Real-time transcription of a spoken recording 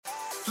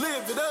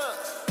live it up.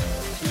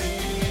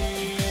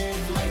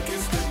 Live like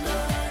it's the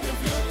night of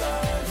your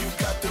life. You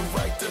got the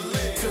right to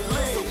live. So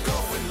go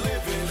and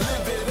live it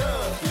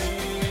up.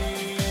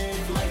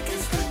 Live like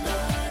it's the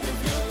night of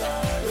your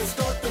life. Let's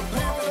start the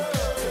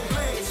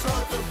party.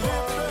 Start the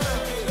party.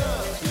 Live it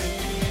up.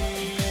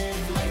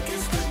 Live like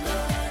it's the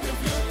night of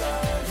your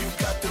life. You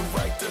got the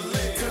right to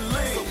live.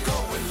 So go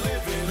and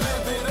live it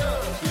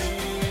up.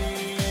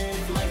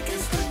 Live like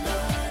it's the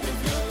night of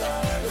your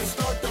life. Let's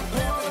start the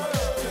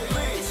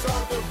party.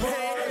 Start the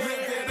party.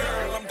 Live it up.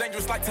 Girl, I'm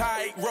dangerous like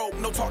tightrope.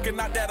 No talking,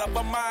 not that of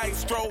a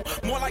maestro.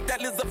 More like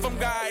that lizard from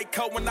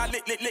Geico. When I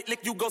lick,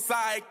 you go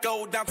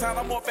psycho. Downtown,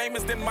 I'm more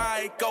famous than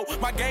Michael.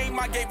 My game,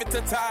 I gave it to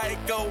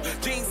Tycho.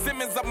 Gene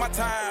Simmons up my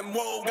time.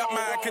 Whoa, got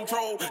mind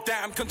control.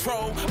 Damn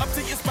control. Up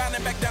to your spine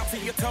and back down to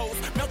your toes.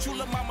 Melt you,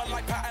 little mama,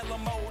 like pie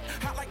mode.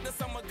 Hot like the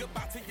summer,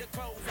 goodbye to your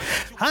clothes.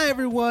 Hi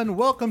everyone,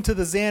 welcome to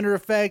the Xander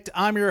Effect.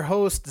 I'm your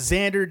host,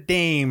 Xander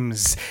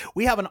Dames.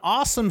 We have an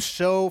awesome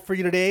show for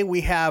you today.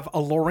 We have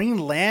Lorraine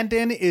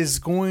Landon is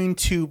going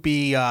to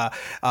be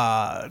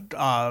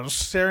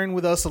sharing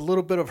with us a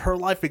little bit of her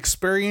life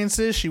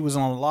experiences. She was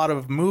on a lot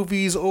of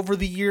movies over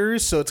the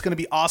years, so it's going to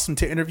be awesome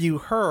to interview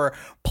her.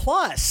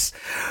 Plus,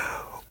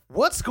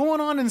 what's going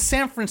on in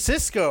San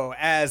Francisco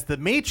as The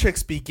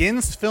Matrix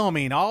begins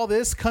filming? All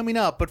this coming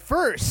up. But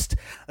first,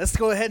 let's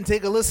go ahead and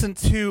take a listen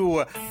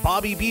to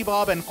Bobby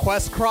Bebop and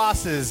Quest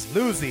Cross's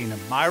Losing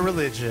My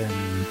Religion.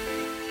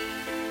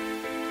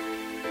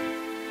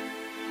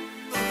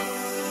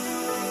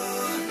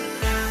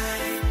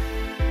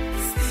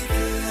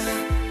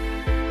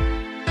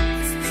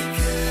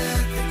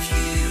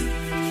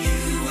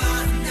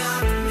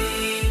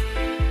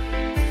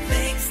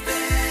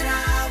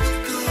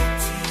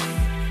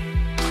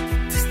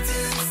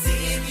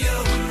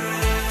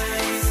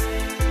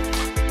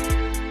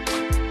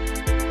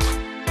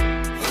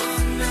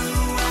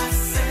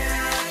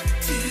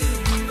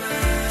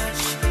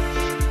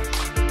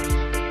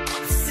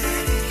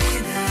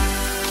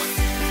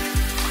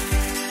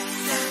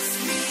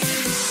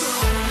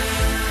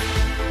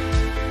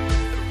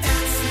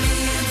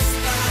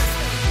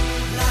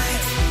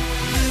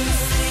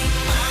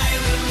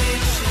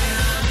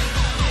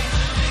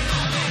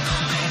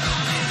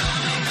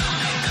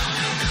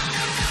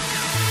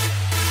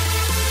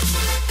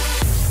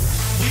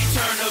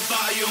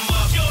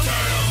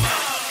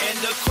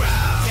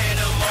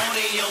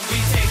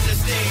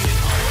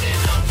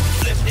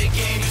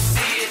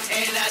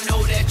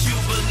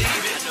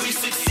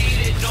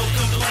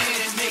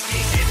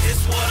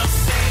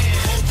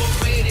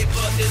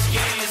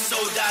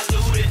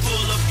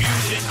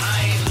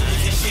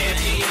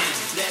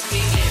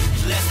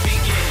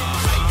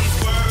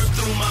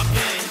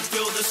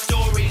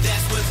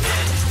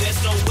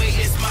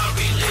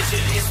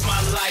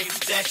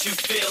 That you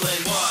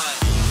feeling what?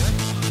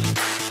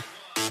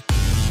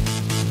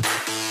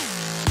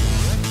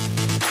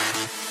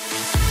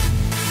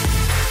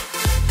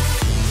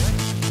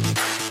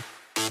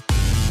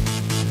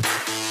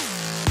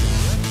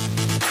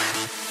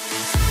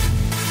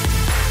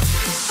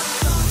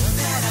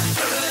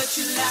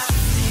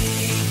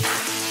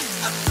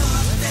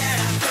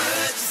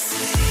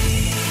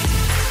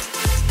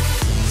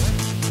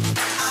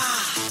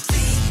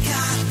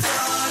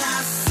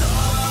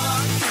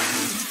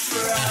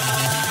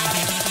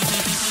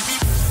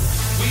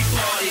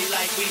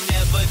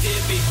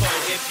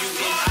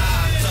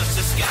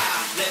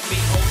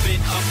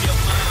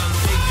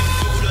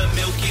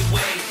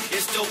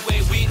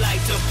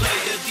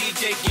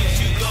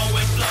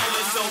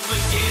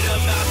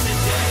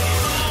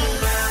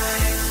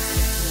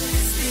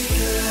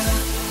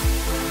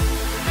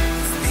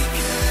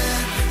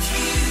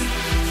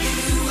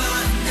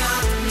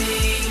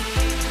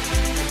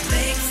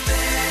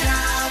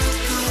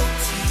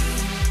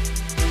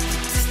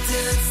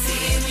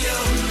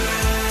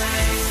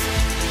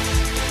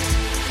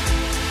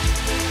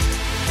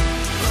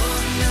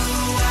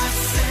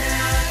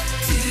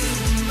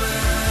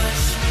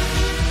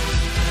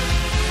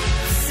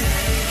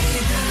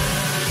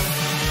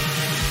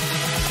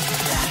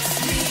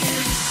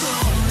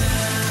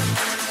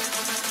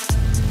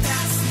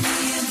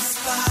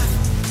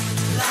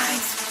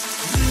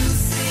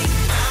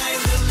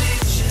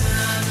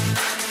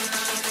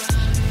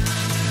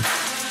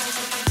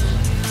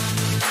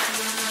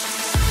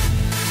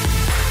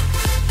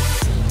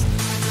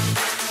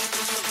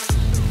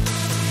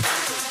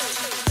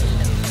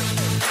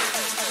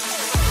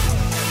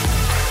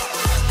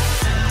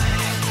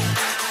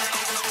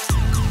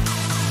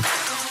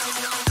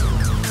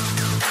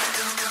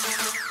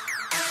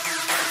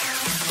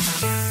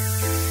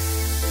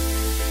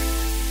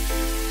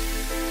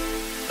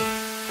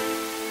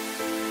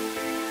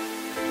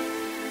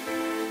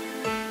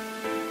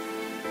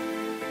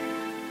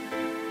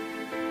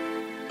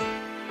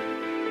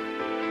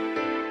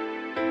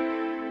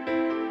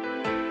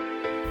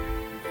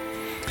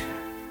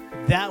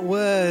 That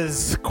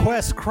was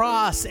Quest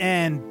Cross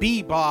and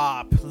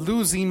Bebop,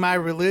 Losing My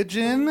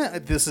Religion.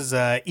 This is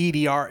a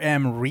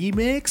EDRM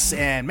remix,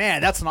 and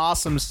man, that's an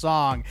awesome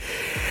song.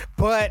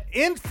 But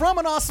from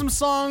an awesome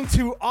song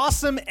to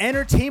awesome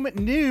entertainment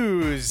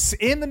news.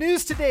 In the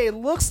news today,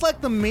 looks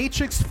like The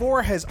Matrix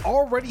 4 has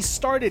already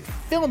started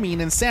filming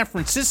in San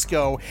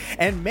Francisco.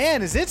 And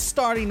man, is it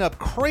starting up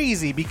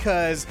crazy,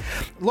 because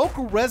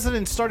local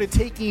residents started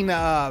taking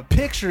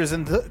pictures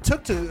and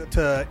took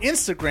to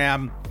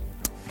Instagram,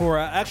 or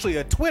actually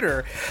a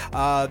Twitter.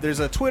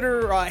 There's a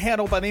Twitter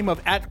handle by the name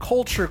of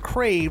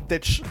 @CultureCrave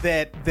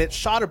that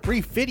shot a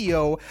brief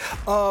video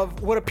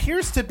of what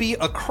appears to be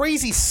a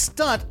crazy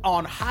stunt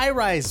on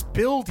high-rise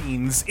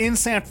buildings in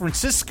San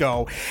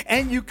Francisco,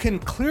 and you can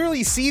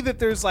clearly see that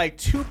there's like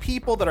two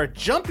people that are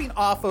jumping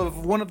off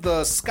of one of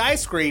the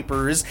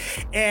skyscrapers,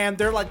 and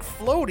they're like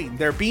floating.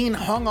 They're being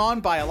hung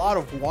on by a lot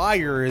of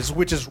wires,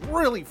 which is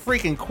really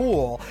freaking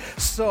cool.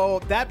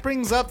 So that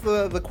brings up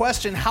the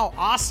question how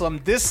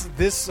awesome this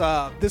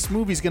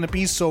movie's going to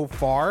be so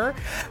far,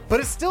 but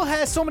it still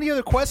has so many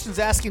other questions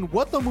asking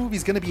what the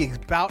movie's going to be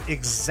about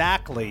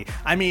exactly.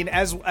 I mean,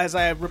 as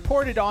I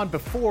reported on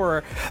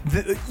before,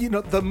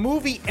 the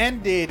movie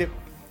ended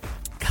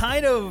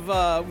kind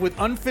of with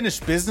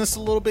unfinished business a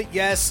little bit.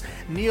 Yes,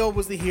 Neo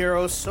was the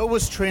hero, so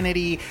was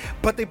Trinity,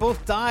 but they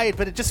both died,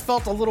 but it just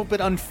felt a little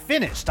bit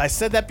unfinished. I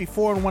said that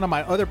before in one of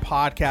my other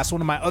podcasts,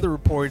 one of my other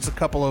reports a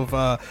couple of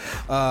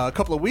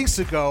weeks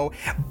ago.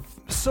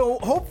 So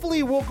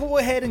hopefully we'll go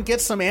ahead and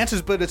get some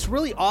answers, but it's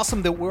really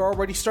awesome that we're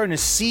already starting to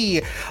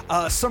see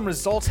some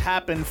results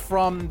happen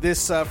from this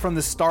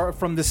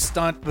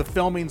stunt. The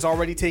filming's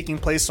already taking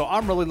place, so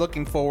I'm really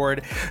looking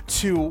forward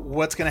to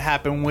what's going to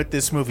happen with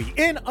this movie.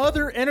 In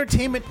other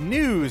entertainment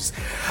news,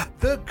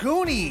 The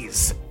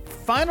Goonies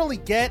finally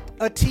get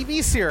a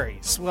TV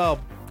series. Well,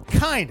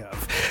 kind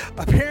of.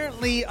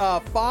 Apparently,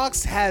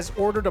 Fox has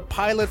ordered a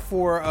pilot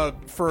for a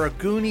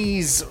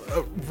Goonies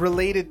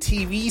related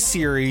TV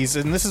series,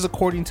 and this is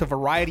according to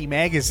Variety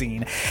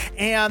magazine.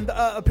 And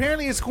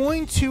apparently, it's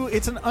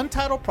an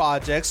untitled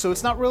project, so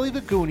it's not really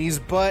the Goonies,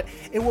 but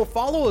it will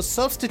follow a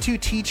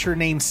substitute teacher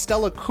named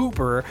Stella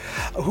Cooper,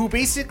 who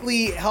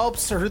basically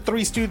helps her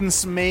three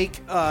students make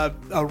a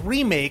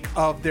remake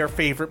of their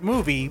favorite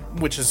movie,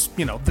 which is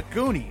the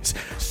Goonies.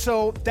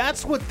 So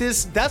that's what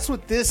this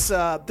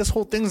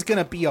whole thing's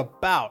gonna be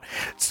about.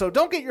 So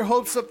don't get your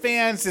hopes up,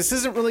 fans. This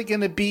isn't really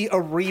gonna be a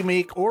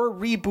remake or a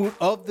reboot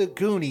of the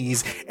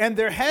Goonies, and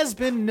there has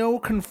been no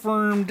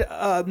confirmation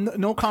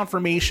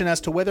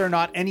as to whether or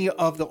not any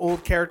of the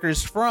old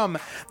characters from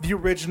the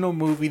original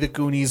movie, The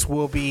Goonies,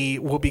 will be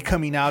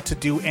coming out to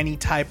do any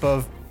type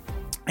of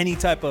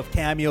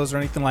cameos or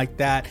anything like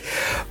that.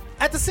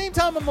 At the same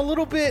time, I'm a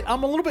little bit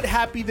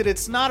happy that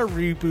it's not a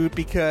reboot,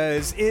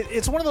 because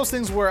it's one of those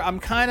things where I'm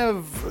kind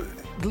of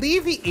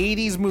leave the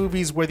 80s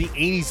movies where the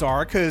 80s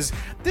are, because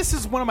this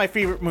is one of my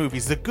favorite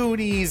movies. The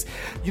Goonies,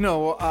 there's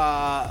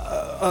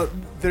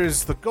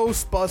the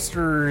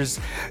Ghostbusters,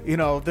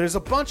 there's a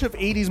bunch of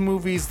 80s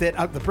movies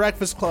that The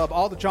Breakfast Club,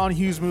 all the John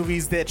Hughes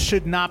movies that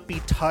should not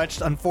be touched.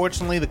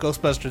 Unfortunately, the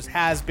Ghostbusters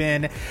has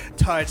been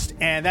touched,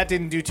 and that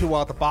didn't do too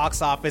well at the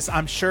box office,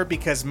 I'm sure,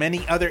 because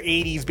many other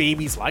 80s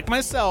babies like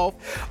myself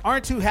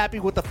aren't too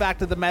happy with the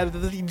fact of the matter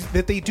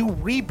that they do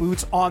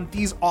reboots on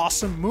these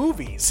awesome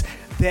movies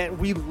that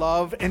we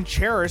love and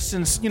cherish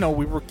since we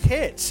were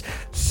kids.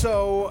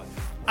 So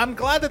I'm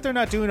glad that they're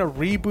not doing a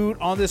reboot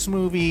on this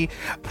movie.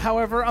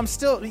 However, I'm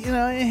still,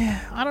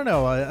 I don't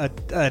know, a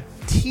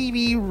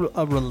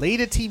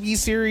related TV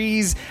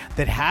series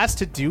that has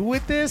to do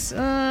with this.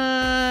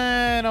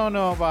 I don't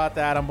know about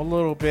that. I'm a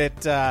little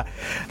bit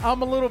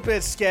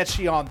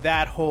sketchy on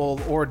that whole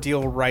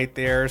ordeal right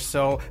there.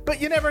 So,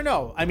 but you never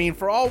know. I mean,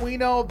 for all we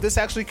know, this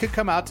actually could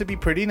come out to be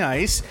pretty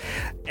nice,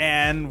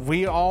 and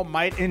we all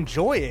might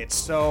enjoy it.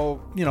 So,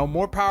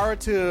 more power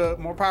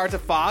to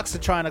Fox to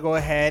trying to go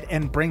ahead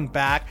and bring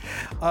back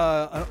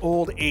an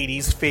old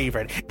 80s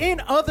favorite.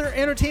 In other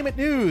entertainment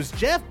news,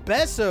 Jeff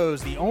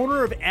Bezos, the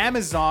owner of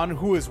Amazon,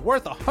 who is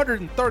worth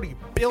 $130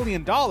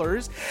 billion,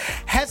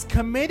 has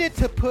committed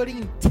to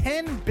putting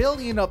 $10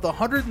 billion of the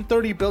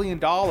 $130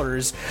 billion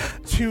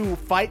to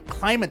fight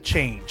climate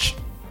change.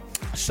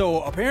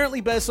 So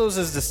apparently Bezos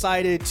has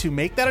decided to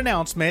make that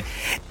announcement,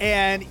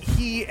 and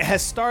he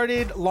has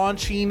started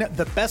launching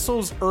the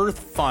Bezos Earth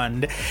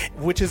Fund,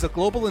 which is a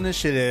global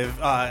initiative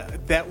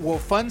that will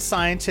fund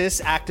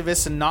scientists,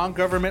 activists, and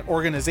non-government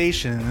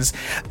organizations,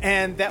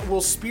 and that will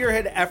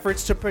spearhead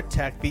efforts to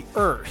protect the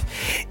Earth.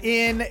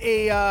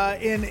 He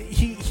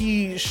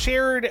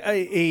shared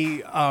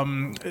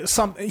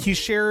something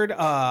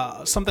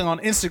on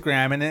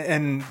Instagram,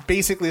 and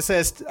basically it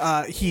says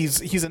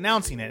he's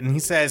announcing it, and he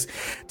says,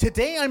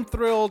 "Today I'm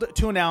thrilled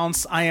to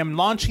announce I am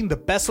launching the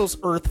Bezos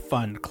Earth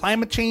Fund.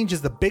 Climate change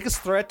is the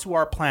biggest threat to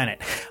our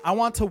planet. I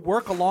want to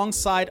work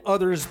alongside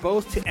others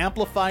both to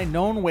amplify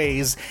known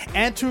ways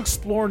and to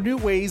explore new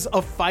ways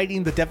of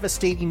fighting the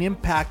devastating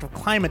impact of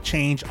climate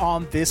change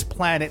on this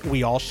planet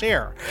we all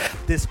share.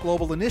 This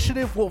global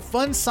initiative will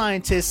fund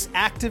scientists,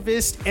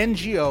 activists,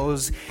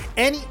 NGOs,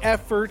 any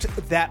effort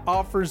that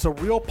offers a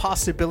real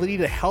possibility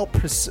to help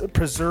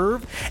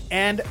preserve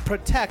and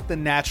protect the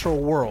natural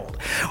world.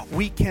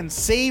 We can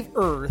save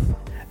Earth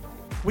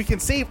we can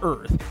save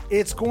Earth.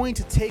 It's going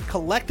to take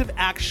collective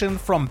action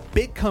from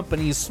big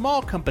companies,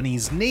 small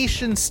companies,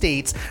 nation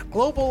states,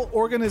 global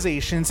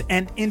organizations,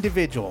 and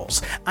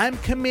individuals. I'm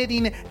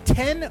committing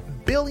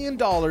 $10 billion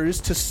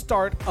to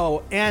start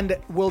and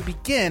will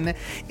begin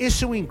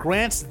issuing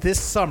grants this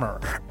summer.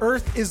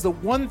 Earth is the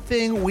one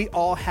thing we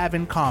all have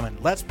in common.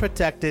 Let's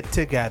protect it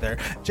together.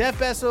 Jeff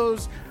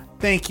Bezos,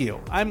 thank you.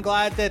 I'm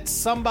glad that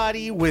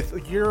somebody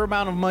with your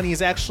amount of money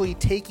is actually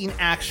taking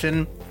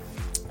action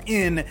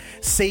in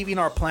saving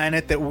our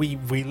planet that we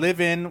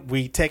live in.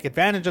 We take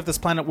advantage of this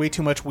planet way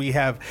too much. We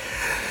have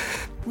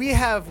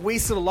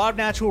wasted a lot of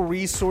natural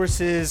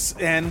resources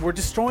and we're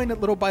destroying it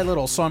little by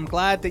little. So I'm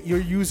glad that you're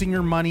using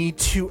your money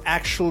to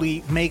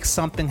actually make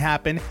something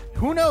happen.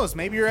 Who knows?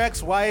 Maybe your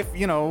ex-wife,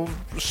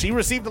 she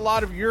received a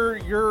lot of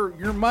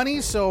your money.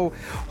 So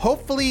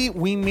hopefully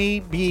we may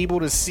be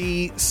able to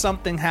see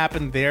something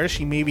happen there.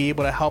 She may be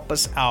able to help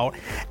us out.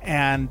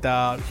 And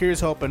here's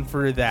hoping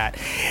for that.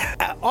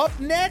 Up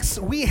next,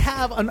 we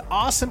have an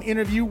awesome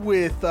interview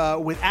with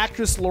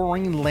actress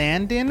Lorraine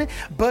Landon.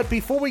 But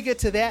before we get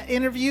to that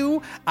interview,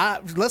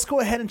 let's go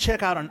ahead and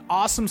check out an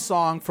awesome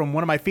song from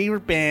one of my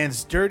favorite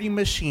bands, Dirty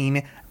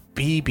Machine,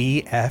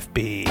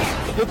 BBFB.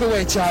 Look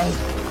away, child.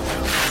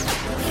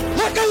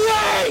 Look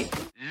away!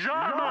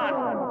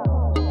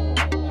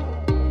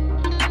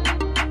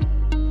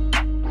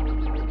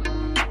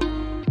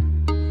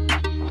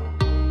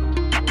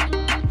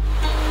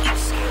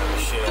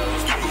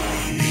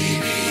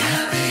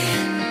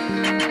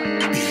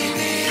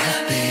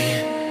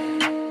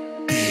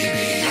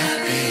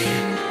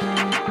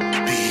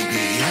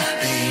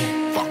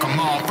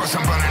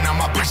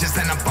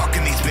 Then I'm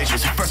fucking these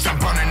bitches. First I'm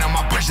burning on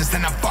my bridges,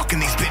 then I'm fucking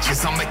these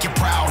bitches. I'll make you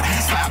proud.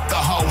 Slap the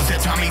hoes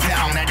that turn me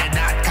down. I did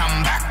not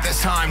come back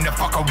this time to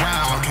fuck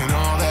around. Talking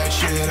all that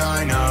shit,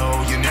 I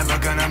know. You're never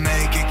gonna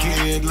make it,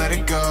 kid. Let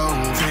it go.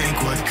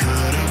 Think what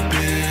could have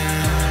been.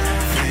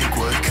 Think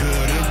what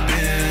could have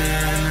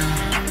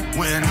been.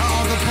 When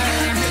all the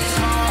pain hits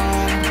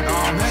home,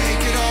 I'll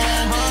make it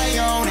all my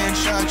own and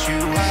shut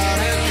you out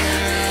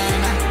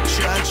again.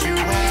 Shut you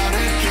out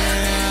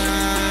again.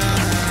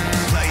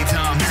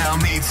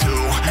 Too.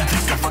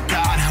 Think I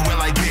forgot where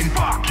I've been.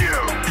 Fuck you.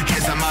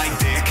 Here's a my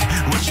dick.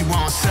 What you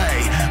won't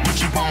say, what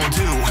you won't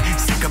do.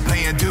 Sick of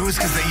paying dues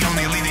cause they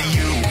only lead to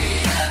you.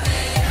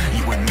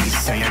 You and me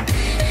saying.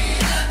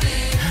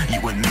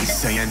 You and me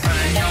saying.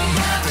 Running your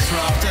mouth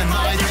disrupting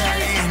my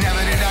day.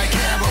 Never did I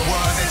care what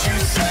word that you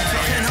say.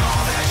 Talking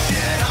all that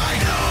shit I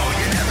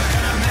know. You're never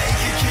gonna make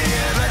it,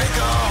 kid. Let it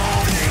go.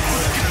 Think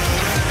what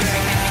could have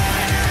been.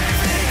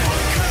 Think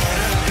what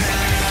could have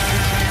been.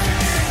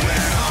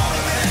 When all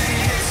the pain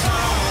hits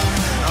home,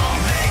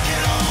 I'll make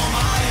it all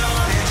my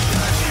own and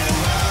shut you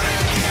out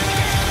again.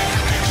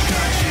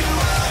 Shut you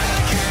out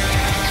again.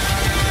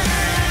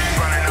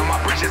 Running on my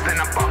bridges, then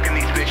I'm fucking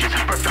these bitches.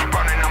 First I'm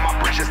running on my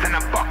bridges, then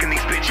I'm fucking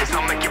these bitches.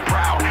 I'll make you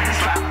proud.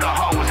 Slap the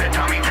hoes that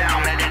turn me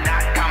down. They did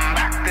not come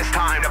back this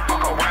time to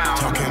fuck around.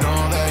 Talking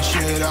all that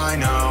shit I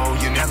know.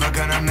 You're never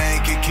gonna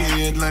make it,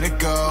 kid. Let it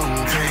go.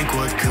 Think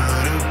what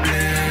could have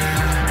been.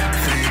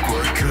 Think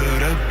what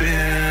could have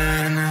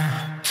been.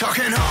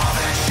 Talking all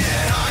that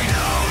shit I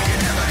know.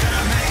 You're never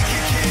gonna make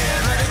it, kid.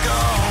 Let it go.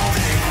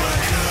 Think what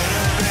could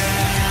have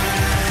been.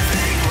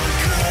 Think what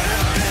could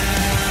have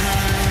been.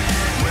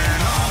 When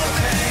all the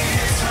pain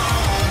hits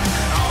home,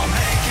 I'll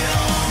make it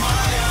all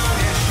my own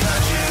and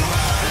shut you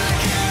out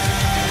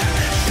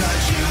again.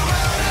 Shut you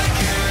out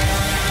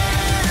again.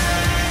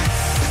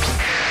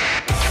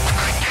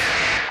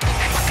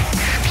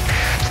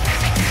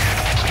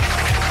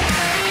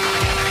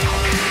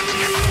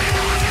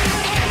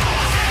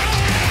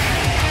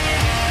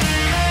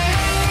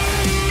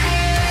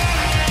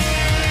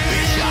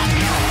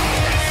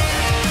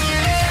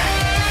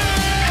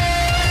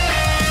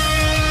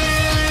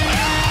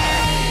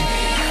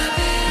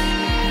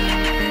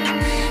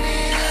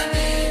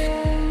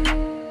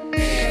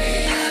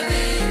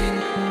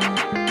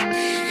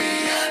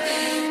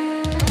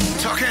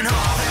 Talking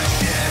all that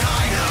shit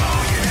I know.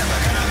 You're never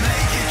gonna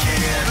make it,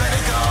 kid. Let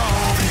it go.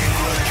 Think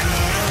what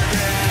could have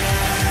been.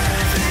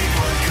 Think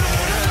what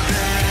could have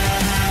been.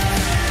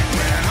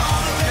 When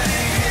all the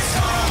pain hits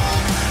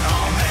home,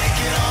 I'll make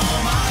it all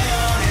my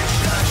own and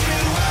shut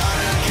you out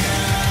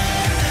again.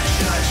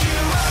 Shut you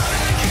out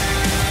again.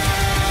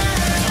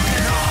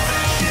 Talking all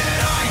that shit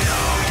I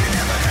know. You're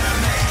never gonna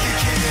make it,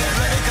 kid.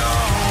 Let it go.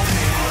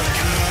 Think what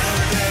could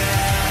have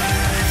been.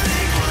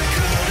 Think what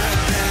could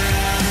have been.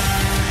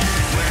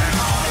 When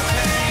all the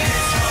pain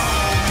hits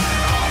home,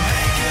 I'll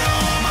make it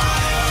all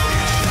my own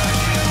and shut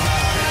you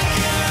out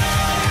again.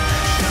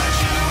 Shut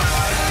you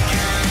out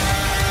again.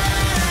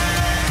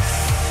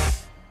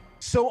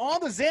 So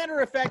on the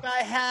Xander Effect,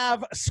 I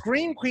have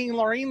Scream Queen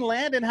Lorraine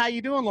Landon. How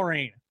you doing,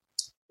 Lorraine?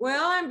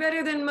 Well, I'm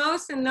better than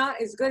most and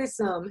not as good as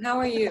some. How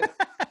are you?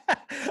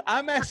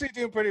 I'm actually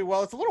doing pretty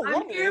well. It's a little I'm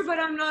warm. here, but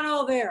I'm not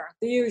all there.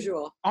 The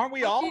usual. Aren't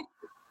we all?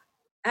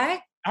 Eh?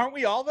 Aren't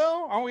we all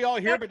though? Aren't we all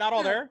here but not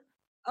all there?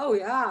 Oh,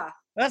 yeah.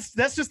 That's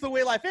just the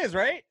way life is,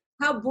 right?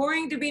 how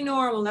boring to be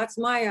normal. That's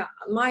my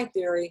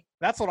theory.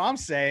 That's what I'm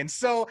saying.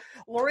 So,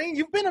 Lorraine,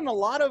 you've been in a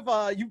lot of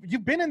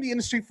you've been in the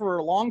industry for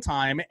a long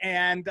time,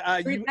 and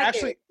you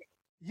actually,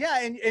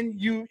 yeah, and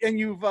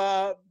you've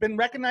been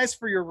recognized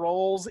for your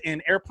roles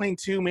in Airplane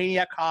 2,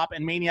 Maniac Cop,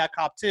 and Maniac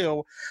Cop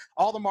 2,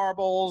 All the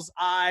Marbles,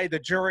 The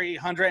Jury,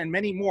 100, and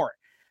many more.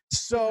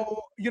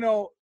 So,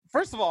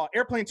 first of all,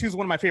 Airplane 2 is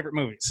one of my favorite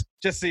movies.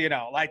 Just so you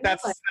know, like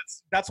that's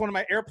one of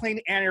my Airplane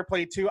and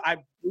Airplane 2.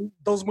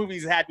 Those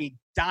movies had me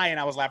dying.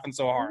 I was laughing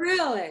so hard.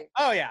 Really?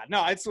 Oh yeah,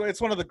 no,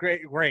 it's one of the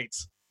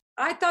greats.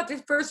 I thought the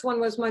first one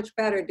was much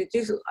better.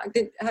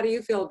 How do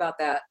you feel about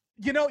that?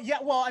 Yeah,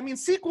 well, I mean,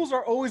 sequels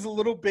are always a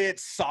little bit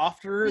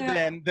softer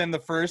than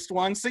the first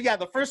one. So yeah,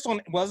 the first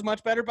one was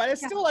much better, but I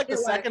still like the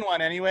second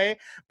one anyway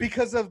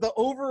because of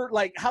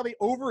how they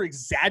over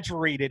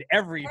exaggerated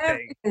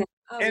everything.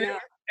 Oh,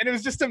 And it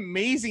was just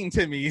amazing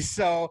to me.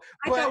 So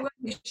I thought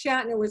William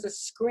Shatner was a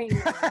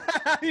screamer.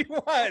 He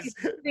was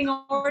being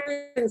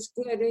orders,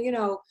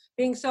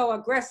 being so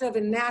aggressive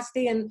and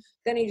nasty, and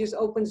then he just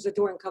opens the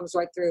door and comes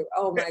right through.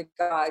 Oh my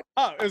God!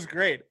 Oh, it was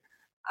great.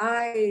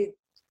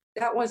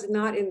 That was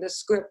not in the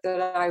script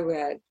that I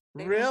read.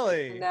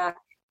 Really?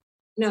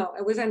 No,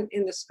 it wasn't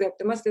in the script.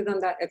 They must have done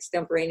that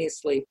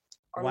extemporaneously,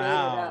 or made it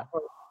up,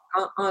 or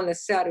on the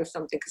set or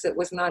something, because it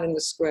was not in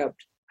the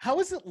script. How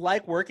is it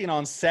like working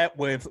on set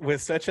with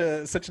such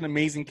an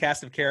amazing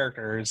cast of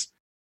characters?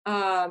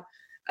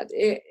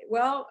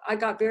 Well, I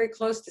got very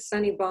close to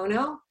Sonny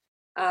Bono.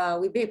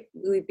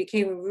 We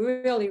became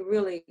really,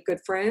 really good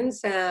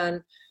friends,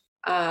 and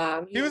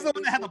he was the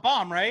one that had the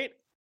bomb, right?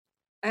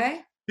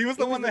 Eh? He was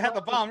the one that had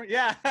the bomb.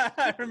 Yeah,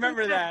 I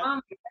remember that.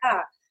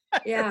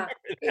 Yeah.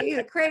 He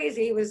was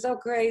crazy. He was so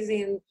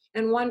crazy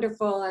and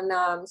wonderful.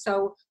 And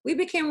so we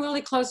became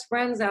really close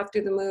friends after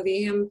the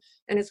movie, him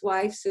and his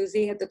wife,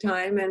 Susie, at the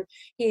time. And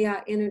he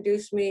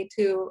introduced me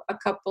to a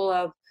couple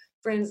of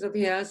friends of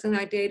his, and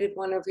I dated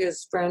one of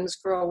his friends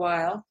for a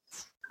while.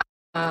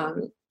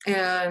 And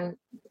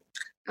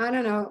I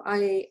don't know,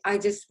 I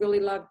just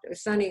really loved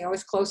Sonny. I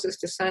was closest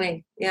to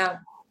Sonny. Yeah.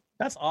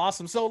 That's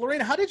awesome. So, Lorraine,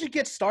 how did you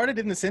get started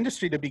in this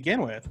industry to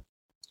begin with?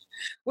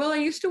 Well, I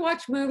used to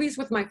watch movies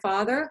with my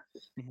father,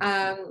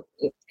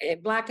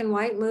 black and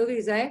white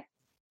movies,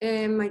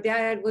 And my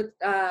dad would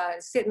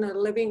sit in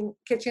the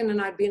kitchen,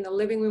 and I'd be in the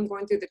living room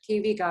going through the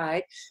TV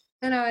guide.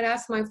 And I would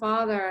ask my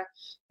father,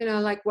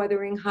 like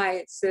Wuthering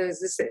Heights,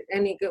 is this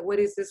any good? What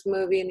is this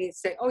movie? And he'd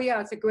say, oh,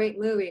 yeah, it's a great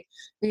movie.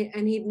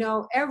 And he'd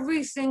know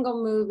every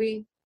single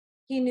movie.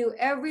 He knew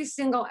every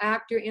single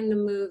actor in the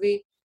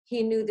movie.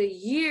 He knew the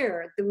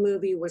year the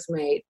movie was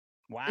made.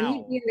 Wow. And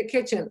he'd be in the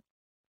kitchen,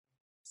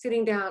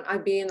 sitting down.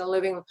 I'd be in the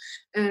living room.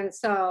 And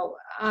so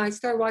I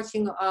started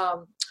watching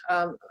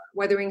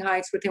Wuthering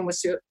Heights with him, with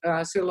Sir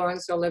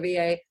Laurence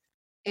Olivier,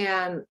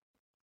 and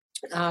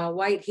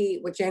White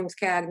Heat with James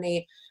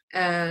Cagney,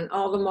 and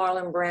all the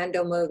Marlon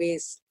Brando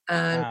movies.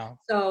 And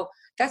so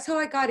that's how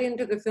I got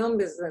into the film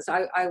business.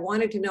 I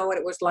wanted to know what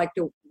it was like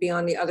to be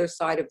on the other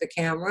side of the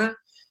camera.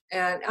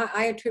 And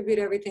I attribute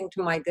everything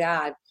to my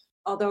dad,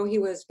 although he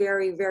was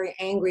very, very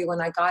angry when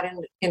I got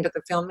into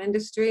the film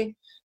industry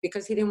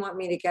because he didn't want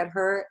me to get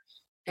hurt.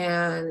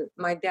 And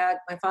my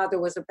father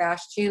was a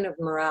bastion of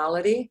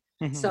morality.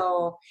 Mm-hmm.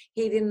 So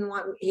he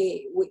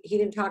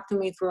didn't talk to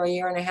me for a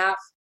year and a half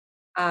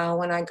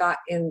when I got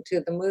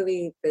into the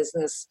movie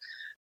business.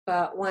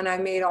 But when I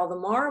made All the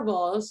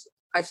Marbles,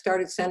 I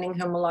started sending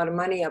him a lot of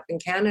money up in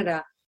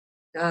Canada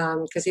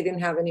because he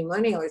didn't have any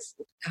money. I was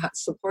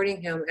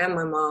supporting him and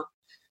my mom.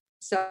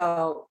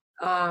 So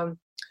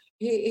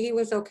he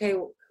was okay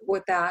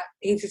with that.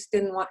 He just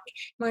didn't want,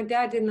 my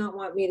dad did not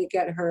want me to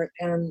get hurt.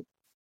 And,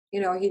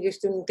 he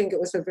just didn't think it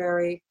was a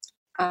very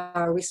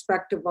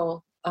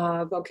respectable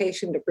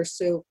vocation to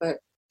pursue. But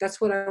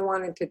that's what I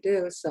wanted to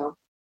do. So.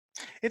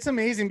 It's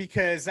amazing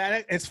because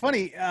it's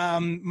funny.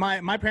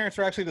 My parents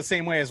were actually the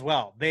same way as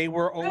well. They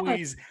were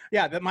always,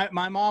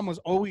 my mom was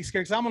always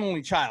scared because I'm an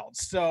only child.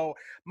 So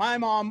my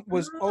mom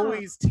was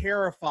always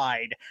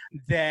terrified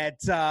that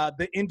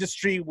the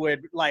industry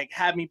would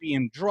have me be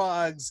in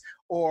drugs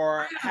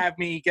or have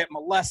me get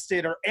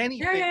molested or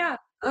anything. Yeah.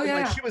 Oh,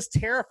 yeah. She was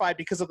terrified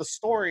because of the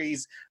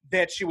stories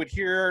that she would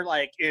hear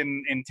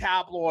in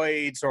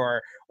tabloids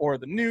or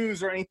the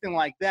news or anything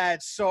like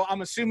that. So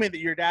I'm assuming that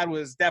your dad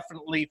was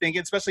definitely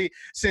thinking, especially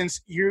since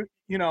you're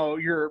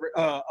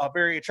a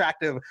very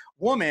attractive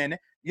woman,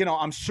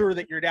 I'm sure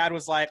that your dad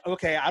was like,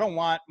 okay, I don't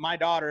want my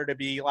daughter to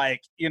be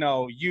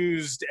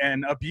used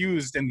and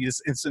abused in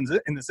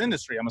this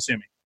industry, I'm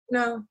assuming.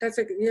 No,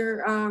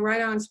 you're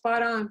right on,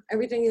 spot on.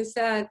 Everything you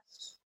said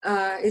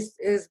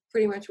is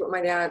pretty much what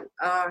my dad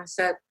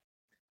said.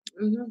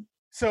 Mm-hmm.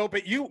 So,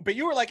 but you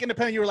were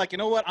independent. You were like, you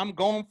know what? I'm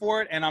going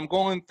for it, and I'm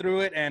going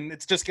through it, and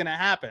it's just gonna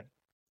happen.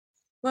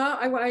 Well,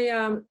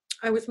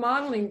 I was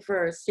modeling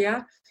first.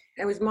 Yeah,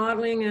 I was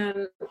modeling,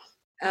 and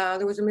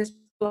there was a Miss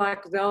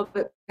Black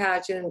Velvet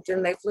pageant,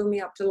 and they flew me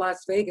up to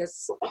Las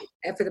Vegas.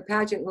 And for the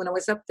pageant, when I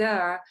was up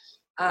there,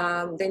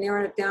 they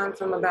narrowed it down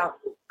from about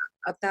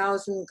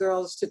 1,000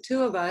 girls to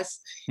 2 of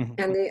us. Mm-hmm.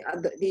 And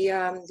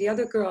the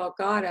other girl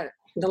got it.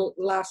 the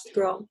last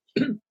girl.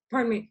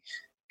 Pardon me.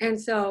 And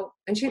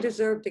she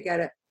deserved to get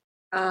it.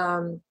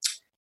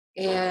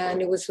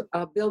 And it was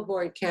a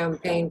billboard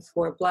campaign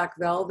for Black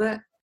Velvet.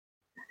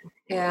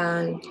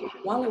 And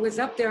while I was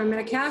up there, I met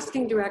a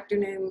casting director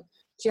named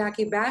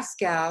Jackie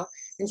Baskow.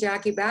 And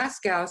Jackie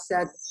Baskow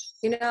said,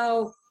 you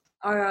know,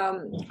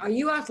 are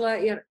you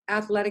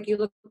athletic? You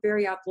look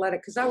very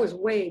athletic. Because I was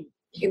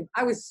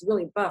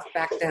really buff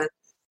back then.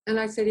 And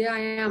I said, yeah, I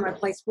am. I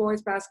play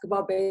sports,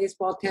 basketball,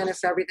 baseball,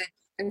 tennis, everything.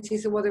 And she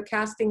said, well, they're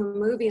casting a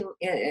movie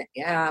at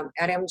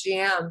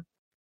MGM,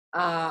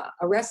 a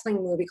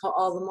wrestling movie called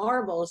All the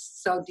Marbles.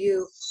 So do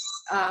you,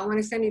 I want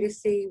to send you to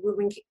see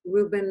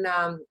Reuben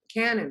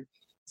Cannon.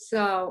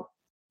 So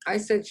I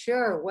said,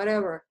 sure,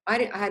 whatever.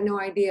 I had no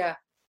idea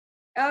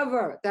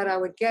ever that I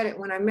would get it.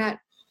 When I met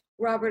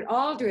Robert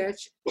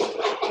Aldrich,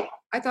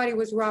 I thought he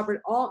was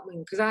Robert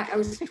Altman because I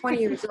was 20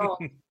 years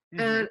old.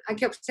 And I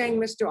kept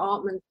saying, Mr.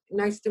 Altman,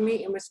 nice to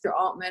meet you, Mr.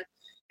 Altman.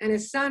 And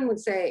his son would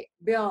say,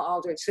 Bill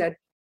Aldrich said,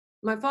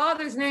 my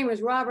father's name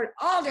is Robert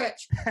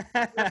Aldrich.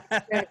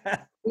 Said,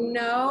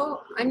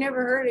 no, I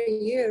never heard of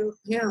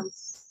him.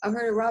 I've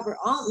heard of Robert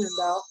Altman,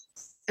 though.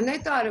 And they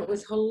thought it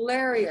was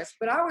hilarious.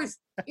 But I was,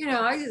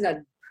 I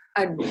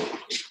was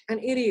an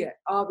idiot,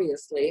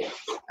 obviously.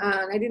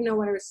 And I didn't know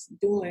what I was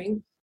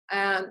doing.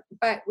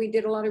 But we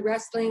did a lot of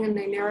wrestling, and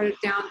they narrowed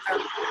it down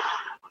from,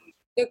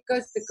 it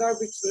goes the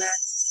garbage man.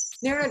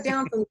 Narrowed it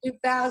down from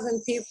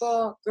 2,000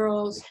 people,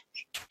 girls,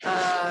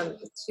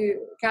 to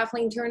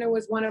Kathleen Turner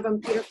was one of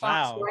them. Peter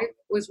Fox White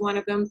was one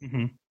of them.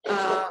 Mm-hmm.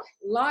 A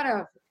lot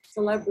of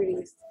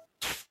celebrities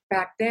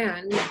back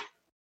then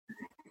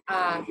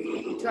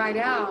tried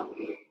out,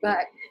 but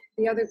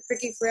the other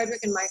Vicky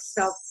Frederick and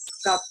myself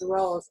got the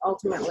roles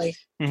ultimately.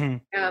 Mm-hmm.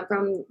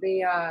 From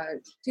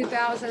the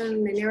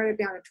 2000, they narrowed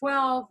it down to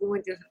 12.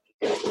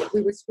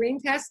 We were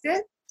screen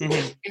tested,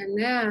 and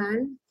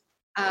then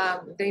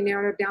they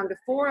narrowed it down to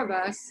 4 of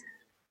us,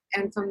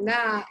 and from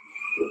that,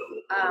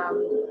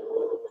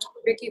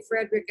 Vicky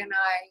Frederick and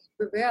I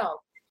prevailed.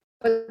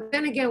 But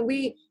then again,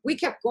 we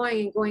kept going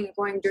and going and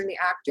going during the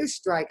actors'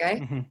 strike.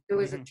 There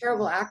was a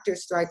terrible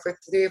actors' strike for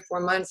 3 or 4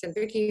 months, and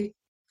Vicky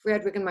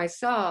Frederick and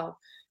myself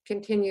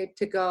continued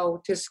to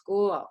go to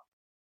school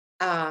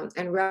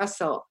and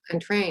wrestle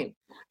and train.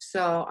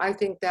 So I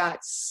think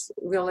that's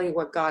really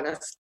what got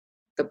us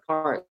the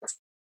parts.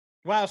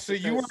 Wow, so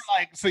you were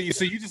like, so you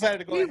decided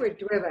to go. We were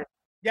driven.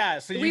 Yeah,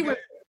 so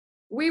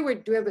we were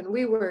driven.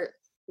 We were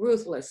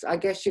ruthless, I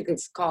guess you could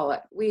call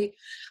it.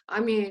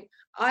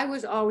 I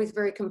was always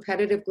very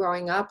competitive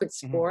growing up in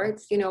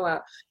sports.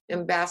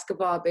 In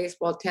basketball,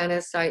 baseball,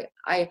 tennis.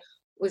 I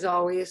was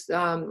always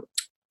the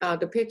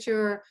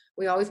pitcher.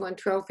 We always won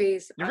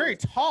trophies. You're very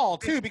tall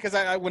too, because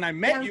when I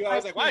met you, I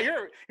was like, wow,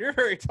 you're a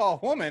very tall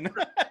woman.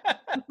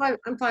 I'm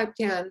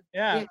 5'10".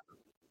 Yeah.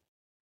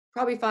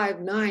 Probably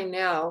 5'9"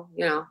 now.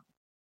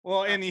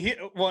 Well, in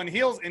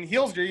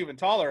heels, you're even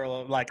taller,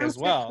 as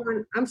well.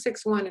 I'm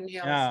 6'1" in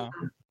heels. Yeah.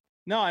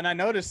 No, and I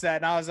noticed that,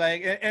 and I was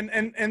like,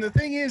 and the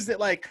thing is that,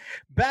 like,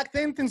 back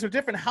then things were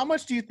different. How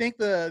much do you think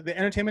the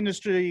entertainment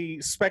industry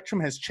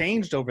spectrum has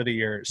changed over the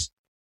years?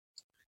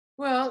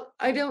 Well,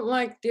 I don't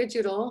like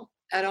digital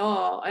at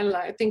all.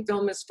 I think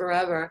film is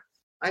forever.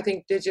 I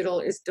think digital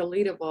is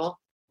deletable.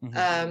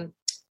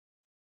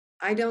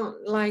 I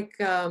don't like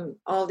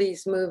all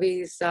these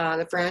movies,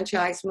 the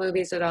franchise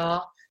movies at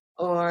all,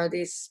 or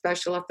these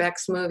special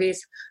effects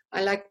movies.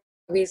 I like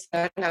movies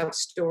that have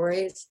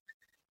stories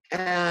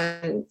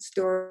and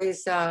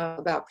stories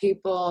about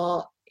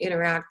people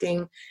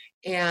interacting,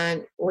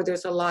 and or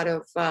there's a lot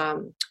of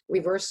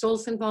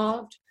reversals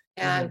involved.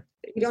 And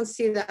you don't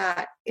see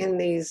that in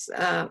these,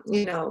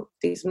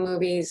 these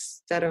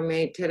movies that are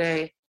made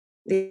today,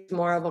 these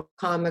Marvel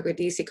comic or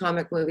DC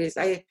comic movies.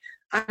 I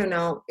don't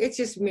know. It's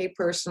just me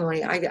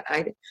personally.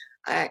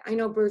 I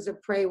know Birds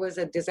of Prey was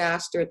a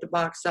disaster at the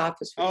box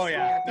office. Oh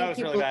yeah, that was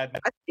really bad.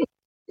 I think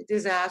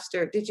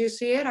disaster. Did you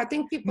see it? I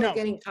think people are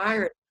getting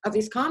tired of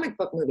these comic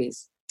book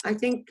movies. I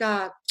think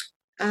I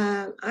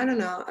don't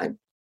know.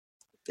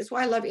 That's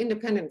why I love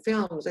independent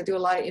films. I do a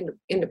lot of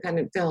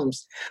independent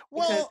films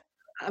because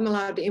I'm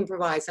allowed to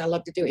improvise. I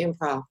love to do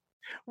improv.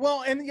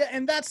 Well,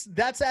 and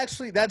that's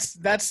actually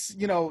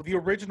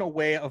the original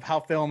way of how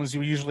films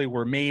usually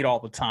were made all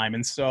the time.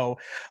 And so,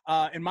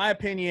 in my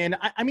opinion,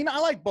 I mean, I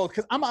like both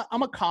because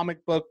I'm a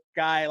comic book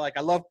guy. Like,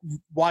 I love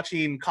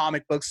watching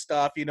comic book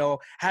stuff.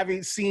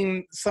 Having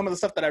seen some of the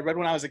stuff that I read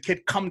when I was a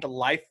kid come to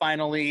life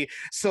finally.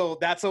 So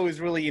that's always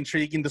really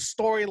intriguing. The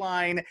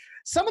storyline,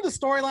 some of the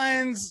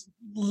storylines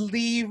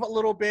leave a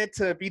little bit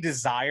to be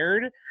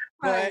desired.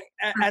 But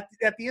at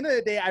the end of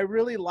the day, I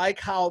really like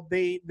how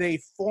they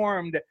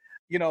formed,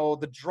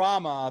 the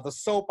drama, the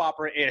soap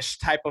opera-ish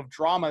type of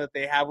drama that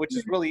they have, which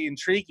is really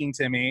intriguing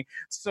to me.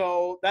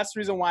 So that's the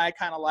reason why I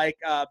kind of like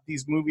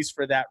these movies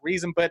for that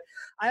reason. But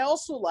I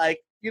also like,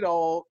 the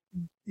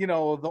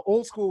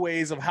old school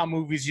ways of how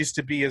movies used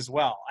to be as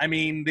well. I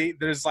mean,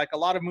 there's like a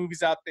lot of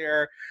movies out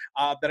there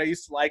that I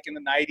used to like in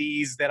the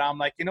 90s that I'm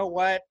like, you know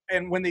what?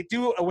 And when they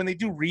do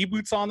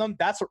reboots on them,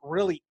 that's what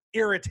really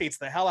irritates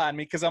the hell out of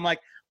me, because I'm like,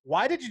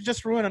 why did you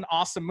just ruin an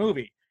awesome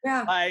movie?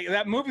 Yeah. Like,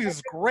 that movie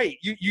is great.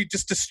 You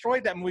just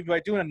destroyed that movie by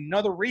doing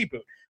another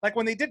reboot. Like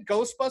when they did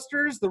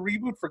Ghostbusters, the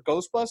reboot for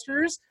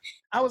Ghostbusters,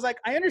 I was like,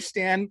 I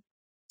understand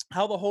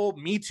how the whole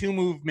Me Too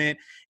movement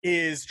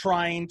is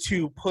trying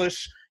to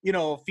push,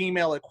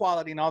 female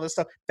equality and all this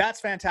stuff. That's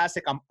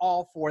fantastic. I'm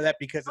all for that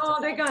because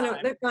it's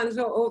they've gone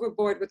so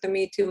overboard with the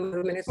Me Too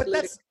movement.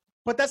 It's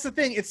but that's the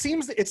thing. It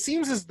seems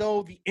as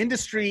though the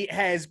industry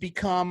has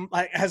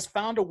has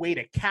found a way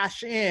to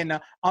cash in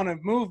on a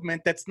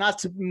movement that's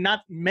not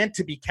meant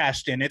to be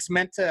cashed in. It's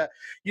meant to,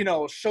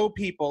 show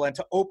people and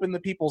to open the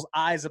people's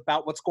eyes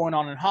about what's going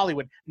on in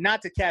Hollywood,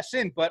 not to cash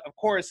in. But of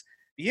course,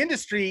 the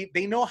industry,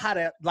 they know how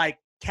to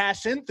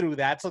cash in through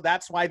that. So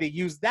that's why they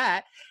use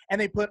that. And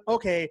they put,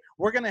 okay,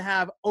 we're going to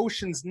have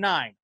Ocean's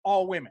 9,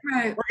 all women.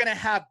 Right. We're going to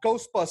have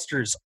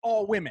Ghostbusters,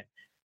 all women.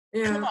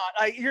 Yeah. Come on,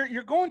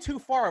 you're going too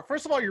far.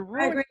 First of all, you're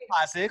ruining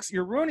classics.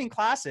 You're ruining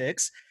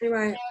classics. You're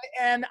right.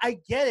 And I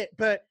get it,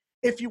 but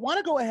if you want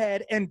to go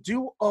ahead and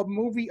do a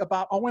movie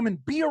about all women,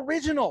 be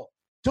original.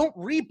 Don't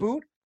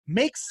reboot.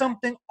 Make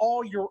something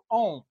all your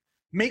own.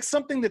 Make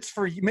something that's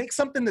for you. Make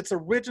something that's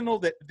original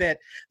that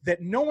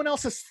no one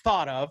else has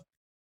thought of,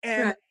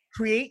 and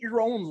create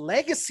your own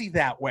legacy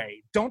that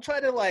way. Don't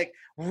try to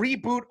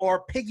reboot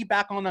or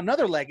piggyback on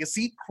another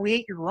legacy.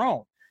 Create your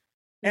own.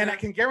 And I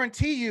can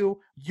guarantee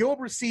you'll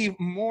receive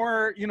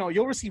more,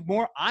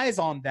 eyes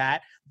on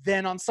that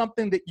than on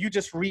something that you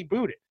just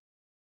rebooted.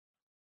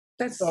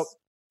 That's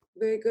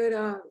very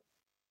good.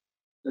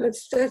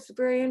 That's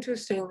very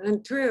interesting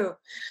and true.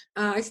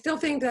 I still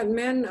think that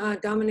men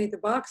dominate the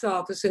box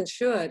office and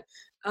should.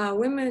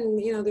 Women,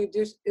 there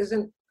just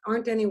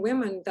aren't any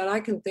women that I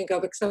can think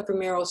of except for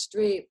Meryl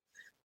Streep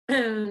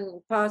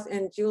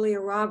and Julia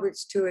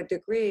Roberts to a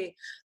degree.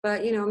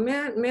 But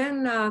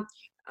men.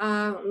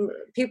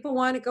 People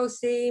want to go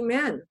see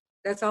men.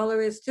 That's all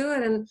there is to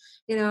it. And,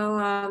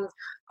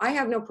 I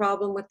have no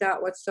problem with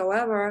that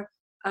whatsoever.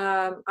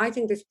 I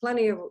think there's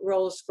plenty of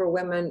roles for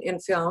women in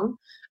film.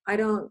 I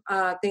don't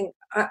think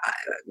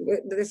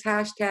this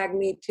hashtag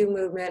Me Too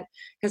movement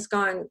has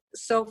gone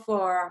so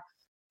far.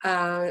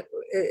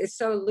 It's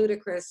so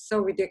ludicrous, so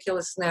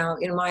ridiculous now,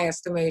 in my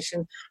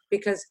estimation,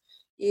 because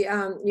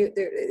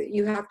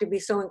you have to be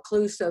so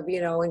inclusive,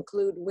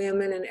 include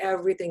women and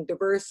everything,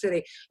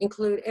 diversity,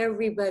 include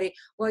everybody.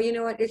 Well, you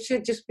know what? It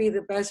should just be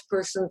the best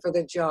person for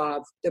the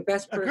job, the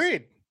best person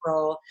Agreed. for the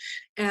role.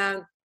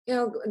 And,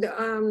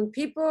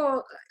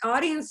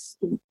 audience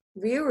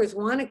viewers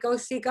want to go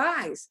see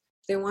guys.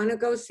 They want to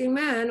go see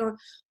men,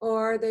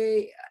 or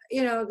they,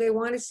 they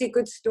want to see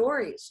good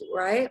stories,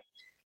 right?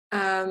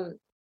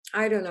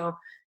 I don't know.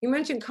 You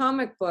mentioned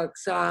comic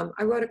books. I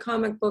wrote a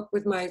comic book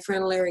with my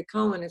friend Larry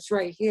Cohen. It's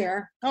right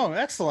here. Oh,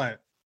 excellent.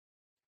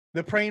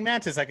 The Praying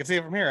Mantis. I can see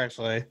it from here,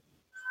 actually.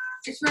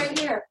 It's right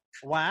here.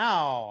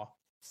 Wow.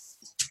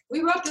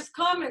 We wrote this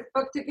comic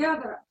book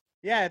together.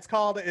 Yeah, it's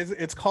called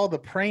The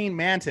Praying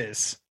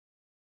Mantis.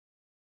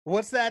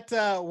 What's that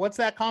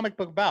comic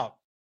book about?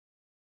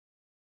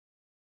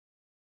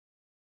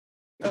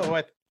 Oh,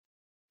 what?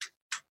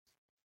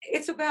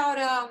 It's about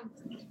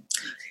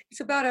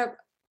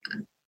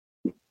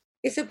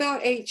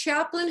a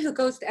chaplain who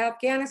goes to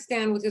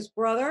Afghanistan with his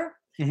brother,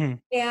 Mm-hmm.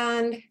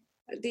 and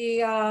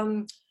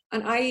an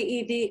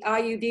IED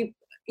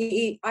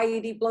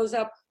blows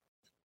up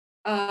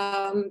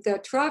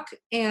the truck,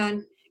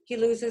 and he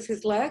loses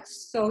his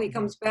legs. So he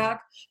comes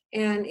back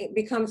and it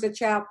becomes a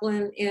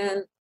chaplain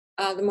in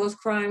the most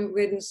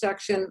crime-ridden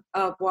section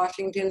of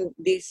Washington,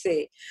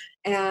 D.C.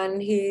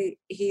 And he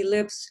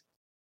lives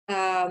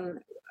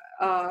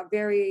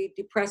very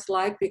depressed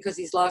life because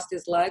he's lost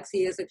his legs.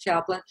 He is a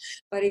chaplain,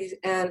 but he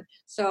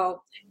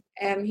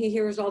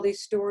hears all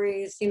these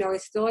stories.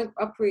 He's still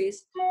a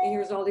priest. He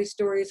hears all these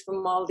stories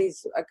from all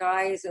these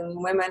guys and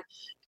women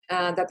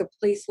that the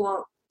police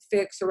won't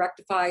fix or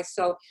rectify.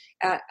 So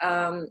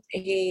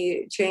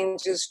he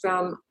changes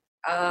from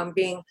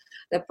being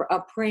a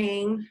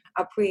praying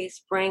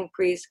priest,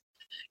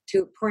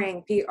 to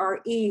praying,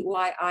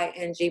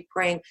 Preying,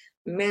 praying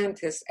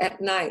mantis at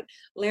night.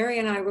 Larry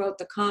and I wrote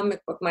the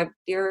comic book. My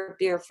dear,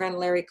 dear friend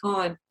Larry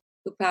Cohen,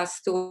 who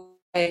passed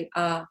away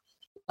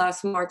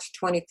last March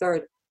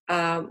 23rd.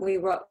 We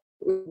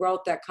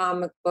wrote that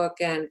comic book,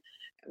 and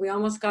we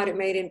almost got it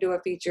made into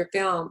a feature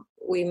film.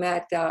 We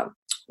met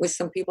with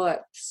some people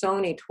at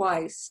Sony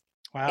twice.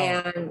 Wow.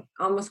 And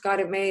almost got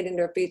it made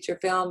into a feature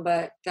film,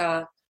 but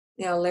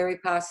Larry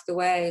passed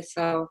away,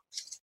 so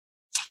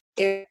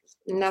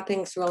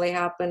nothing's really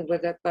happened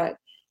with it. But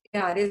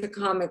yeah, it is a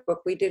comic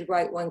book. We did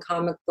write one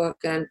comic book,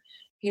 and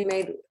he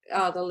made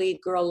the lead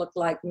girl look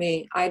like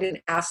me. I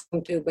didn't ask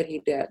him to, but he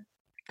did.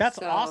 That's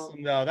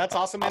awesome, though. That's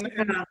awesome.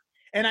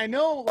 And I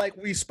know,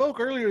 we spoke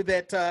earlier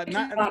that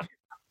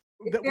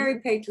it's very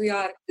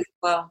patriotic as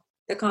well.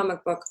 The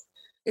comic book,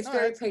 it's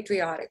very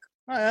patriotic.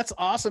 Oh, that's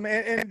awesome.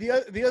 And the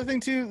other thing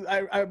too,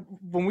 I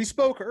when we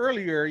spoke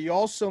earlier, you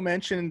also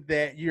mentioned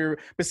that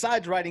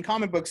besides writing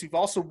comic books, you've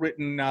also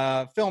written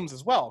films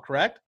as well,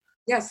 correct?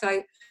 Yes,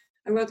 I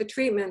wrote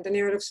the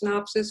narrative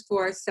synopsis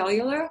for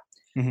Cellular,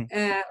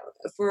 Mm-hmm.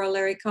 for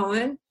Larry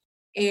Cohen,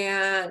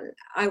 and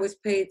I was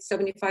paid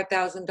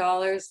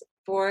 $75,000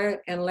 for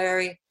it. And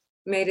Larry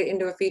made it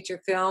into a feature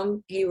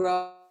film. He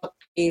wrote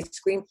a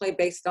screenplay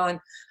based on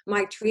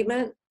my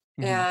treatment,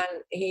 and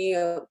he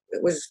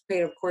was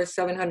paid, of course,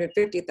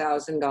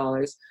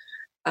 $750,000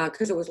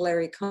 because it was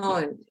Larry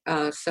Cohen.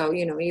 So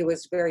he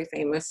was very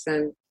famous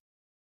and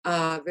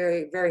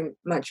very, very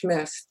much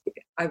missed.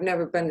 I've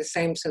never been the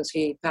same since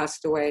he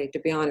passed away, to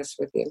be honest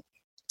with you.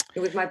 He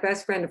was my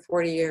best friend of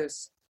 40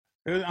 years.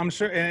 I'm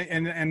sure,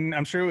 and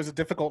I'm sure it was a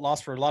difficult loss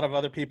for a lot of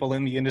other people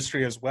in the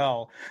industry as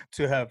well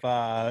to have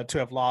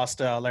lost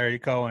Larry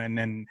Cohen,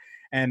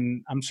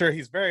 and I'm sure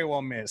he's very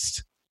well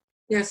missed.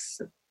 Yes.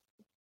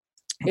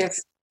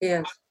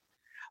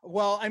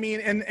 Well, I mean,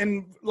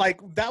 and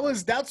like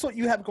that's what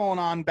you have going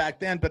on back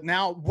then, but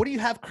now what do you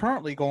have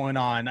currently going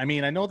on? I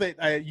mean, I know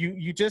that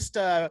you just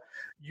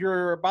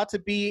you're about to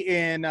be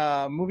in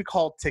a movie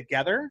called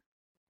Together.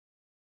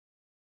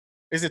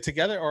 Is it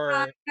Together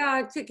or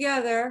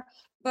Together?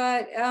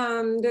 But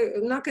I'm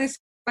not going to say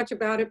much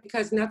about it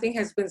because nothing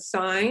has been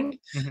signed.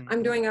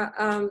 I'm doing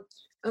a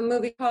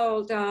movie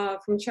called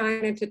From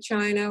China to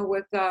China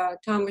with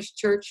Thomas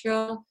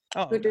Churchill,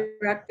 who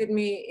directed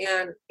me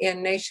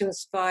in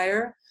Nation's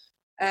Fire.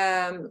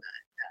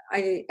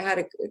 I had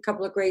a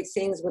couple of great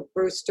scenes with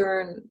Bruce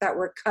Dern that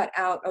were cut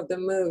out of the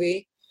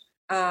movie.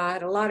 I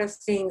had a lot of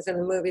scenes in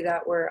the movie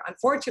that were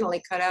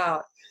unfortunately cut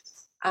out.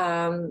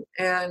 And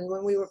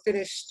when we were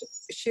finished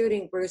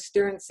shooting, Bruce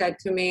Dern said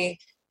to me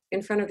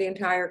in front of the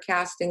entire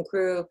cast and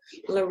crew,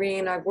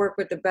 "Lorene, I've worked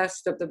with the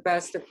best of the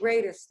best, the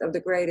greatest of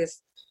the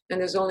greatest, and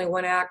there's only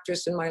one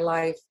actress in my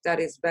life that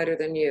is better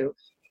than you,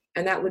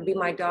 and that would be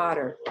my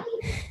daughter,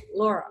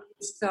 Laura."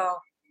 So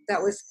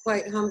that was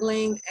quite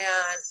humbling,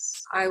 and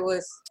I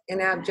was in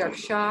abject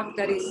shock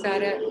that he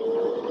said it.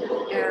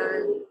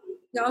 And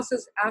he also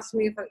asked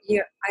me if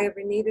I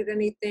ever needed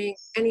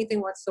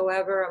anything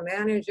whatsoever, a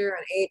manager,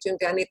 an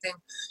agent, anything.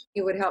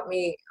 He would help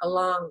me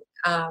along,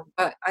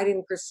 but I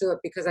didn't pursue it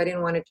because I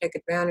didn't want to take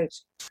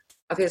advantage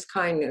of his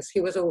kindness.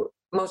 He was a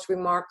most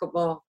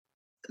remarkable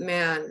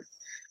man,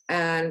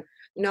 and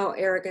no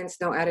arrogance,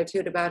 no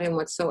attitude about him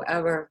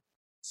whatsoever.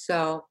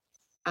 So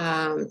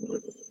I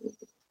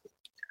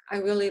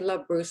really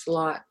love Bruce a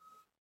lot.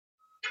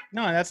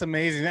 No, that's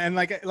amazing. And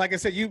like I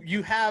said,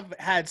 you have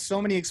had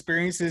so many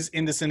experiences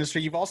in this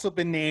industry. You've also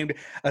been named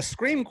a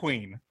Scream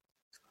Queen.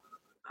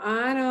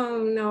 I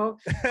don't know.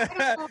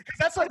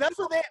 That's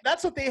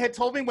what they had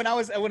told me when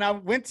I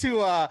went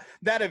to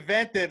that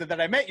event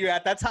that I met you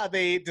at. That's how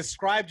they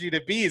described you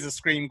to be as a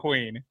Scream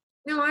Queen.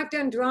 No, I've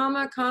done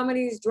drama,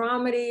 comedies,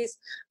 dramedies.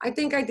 I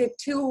think I did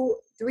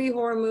 3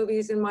 horror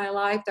movies in my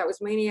life. That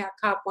was Maniac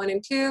Cop 1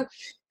 and 2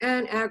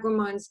 and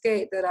Agrimon's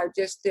Gate that I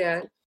just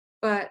did.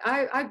 But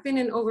I've been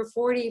in over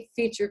 40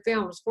 feature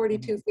films,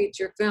 42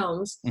 feature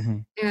films.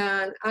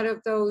 And out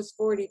of those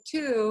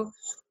 42,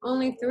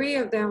 only 3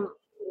 of them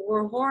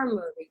were horror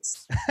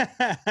movies.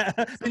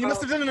 You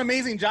must have done an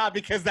amazing job,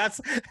 because that's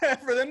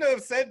for them to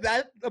have said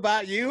that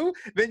about you,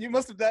 then you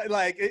must have done,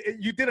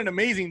 you did an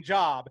amazing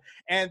job.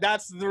 And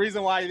that's the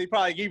reason why they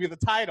probably gave you the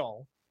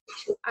title.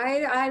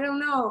 I don't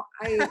know.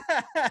 I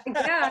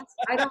guess.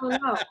 I don't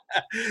know.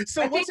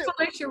 So I think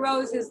Felicia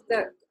Rose is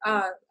the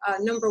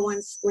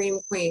 #1 Scream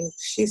Queen.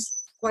 She's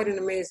quite an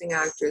amazing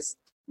actress.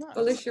 Nice.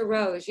 Felicia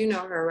Rose, you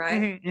know her,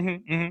 right?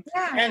 Yeah.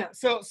 And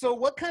so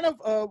what kind of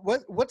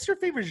what's your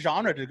favorite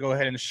genre to go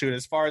ahead and shoot?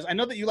 As far as I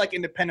know that you like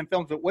independent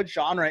films, but what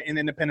genre in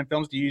independent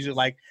films do you usually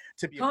like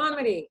to be?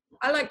 Comedy.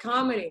 I like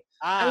comedy.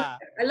 I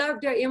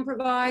love to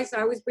improvise.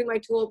 I always bring my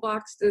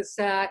toolbox to the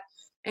set.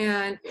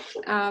 And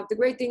the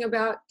great thing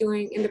about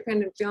doing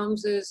independent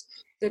films is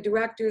the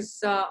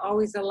directors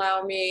always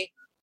allow me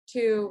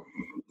to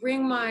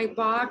bring my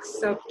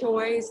box of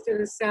toys to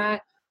the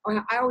set.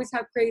 I always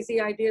have crazy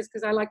ideas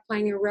because I like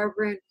playing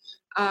irreverent,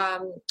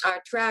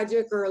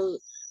 tragic, or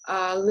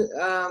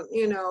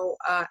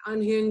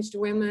unhinged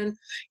women,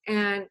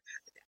 and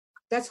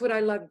that's what I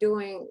love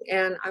doing.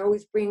 And I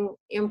always bring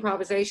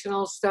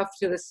improvisational stuff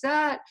to the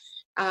set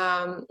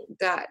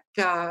that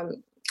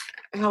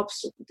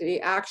helps the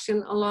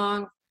action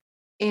along.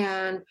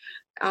 And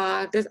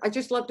I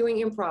just love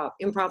doing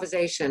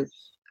improvisation,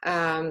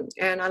 and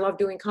I love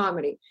doing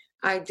comedy.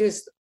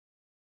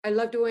 I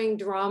love doing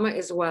drama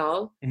as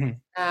well.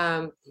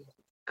 I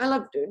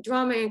love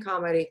drama and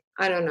comedy.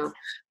 I don't know,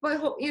 but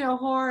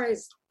horror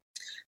is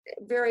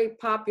very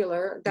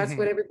popular. That's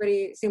what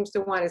everybody seems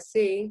to want to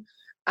see.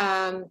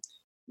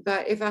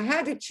 But if I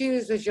had to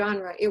choose a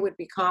genre, it would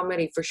be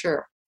comedy for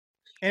sure.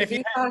 And if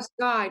you saw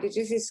Sky, did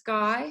you see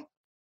Sky?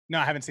 No,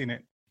 I haven't seen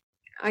it.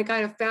 I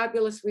got a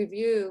fabulous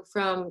review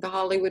from the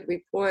Hollywood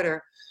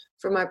Reporter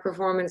for my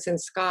performance in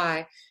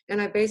Sky,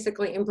 and I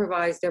basically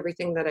improvised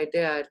everything that I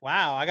did.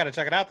 Wow, I got to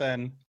check it out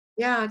then.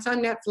 Yeah, it's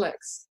on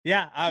Netflix.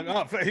 Yeah,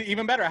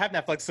 even better. I have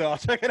Netflix, so I'll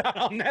check it out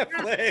on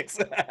Netflix.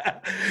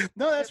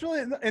 No, that's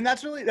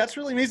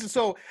really amazing.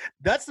 So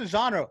that's the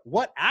genre.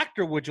 What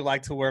actor would you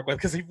like to work with?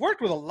 Because you've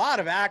worked with a lot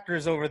of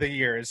actors over the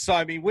years. So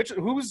I mean,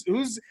 who's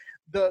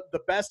the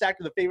best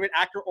actor, the favorite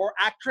actor or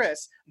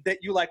actress that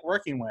you like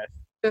working with?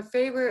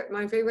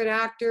 My favorite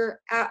actor,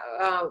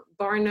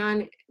 bar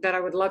none, that I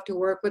would love to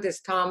work with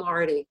is Tom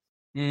Hardy.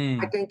 I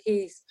Mm. think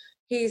he's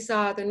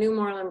the new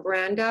Marlon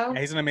Brando.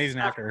 Yeah, he's an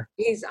amazing actor.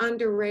 He's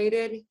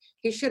underrated.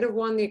 He should have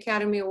won the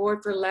Academy Award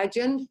for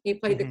Legend. He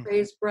played the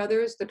Craze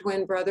brothers, the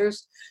twin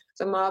brothers,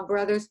 the mob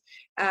brothers.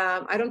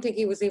 I don't think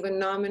he was even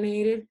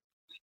nominated.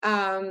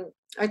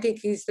 I think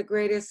he's the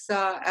greatest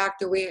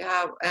actor we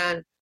have,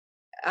 and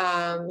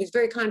he's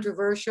very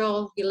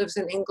controversial. He lives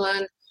in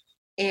England,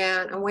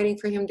 and I'm waiting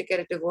for him to get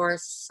a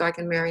divorce so I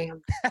can marry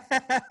him.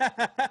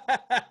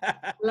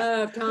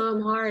 Love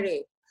Tom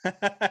Hardy.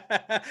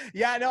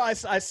 Yeah, no,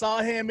 I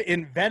saw him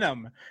in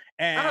Venom,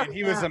 and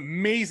he was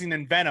amazing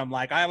in Venom.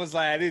 Like I was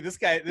like, dude, this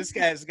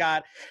guy's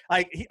got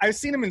like I've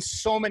seen him in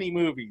so many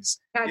movies.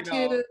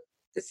 Tattoo,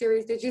 the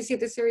series. Did you see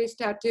the series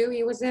Tattoo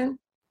he was in?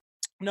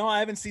 No, I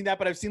haven't seen that,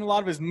 but I've seen a lot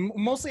of his.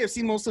 Mostly, I've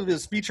seen most of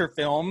his feature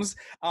films.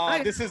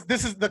 This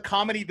is the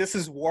comedy. This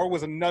Is War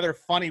was another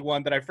funny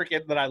one that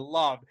I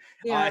loved.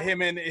 Yeah.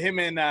 Him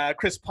and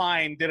Chris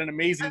Pine did an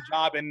amazing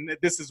job in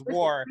This Is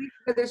War.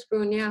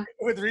 Witherspoon, yeah.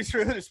 With Reese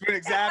Witherspoon,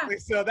 exactly.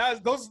 So that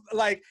was those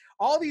like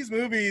all these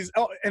movies.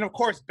 Oh, and of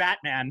course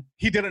Batman.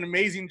 He did an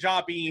amazing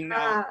job being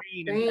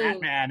in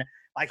Batman.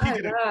 Like he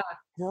did a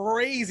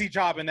crazy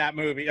job in that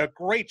movie, a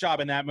great job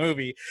in that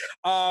movie.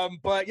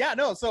 But yeah,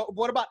 no. So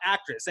what about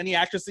actress? Any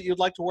actress that you'd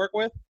like to work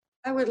with?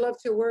 I would love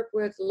to work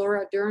with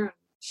Laura Dern.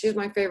 She's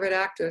my favorite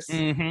actress.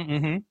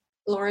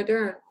 Laura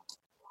Dern.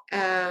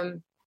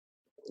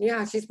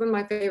 Yeah, she's been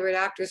my favorite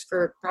actress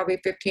for probably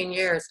 15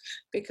 years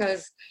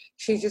because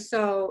she's just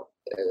so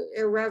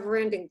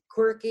irreverent and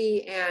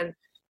quirky and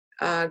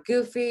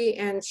goofy,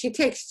 and she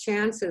takes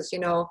chances,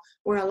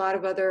 where a lot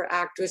of other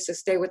actresses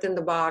stay within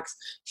the box.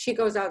 She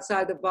goes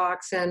outside the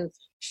box, and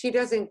she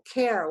doesn't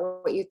care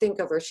what you think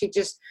of her. She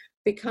just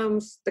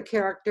becomes the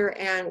character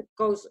and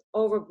goes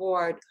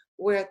overboard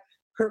with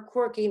her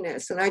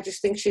quirkiness. And I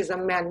just think she's a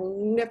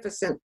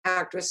magnificent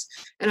actress,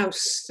 and I'm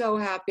so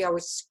happy. I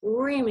was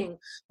screaming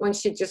when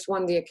she just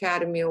won the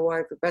Academy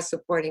Award for Best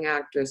Supporting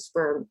Actress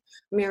for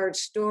Marriage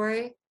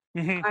Story.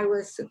 I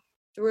was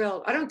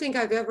thrilled. I don't think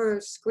I've ever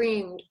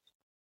screamed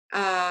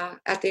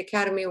at the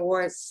Academy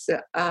Awards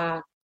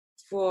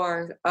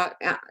for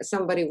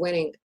somebody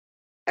winning,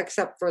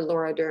 except for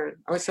Laura Dern.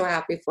 I was so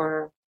happy for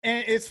her.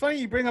 And it's funny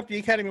you bring up the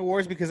Academy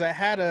Awards because I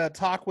had a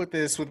talk with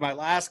my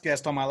last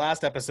guest on my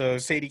last episode,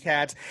 Sadie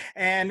Katz,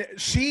 and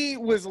she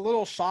was a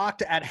little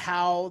shocked at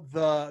how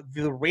the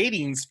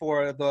ratings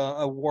for the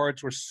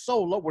awards were so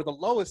low, were the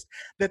lowest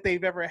that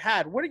they've ever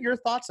had. What are your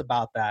thoughts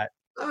about that?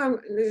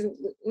 There's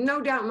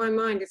no doubt in my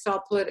mind it's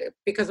all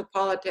because of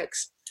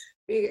politics.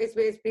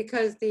 It's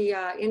because the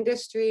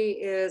industry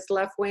is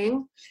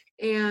left-wing,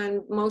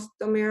 and most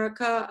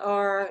America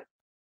are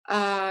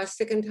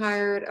sick and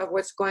tired of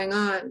what's going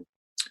on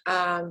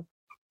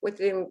with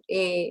the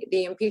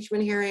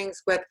impeachment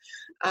hearings, with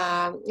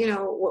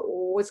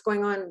what's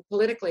going on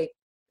politically.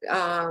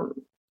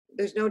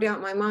 There's no doubt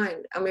in my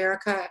mind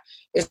America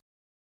is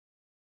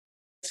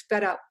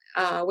fed up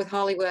with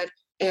Hollywood,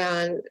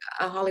 and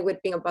Hollywood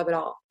being above it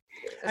all.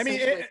 I mean,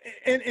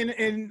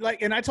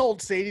 and I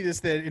told Sadie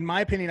this, that in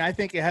my opinion, I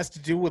think it has to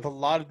do with a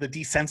lot of the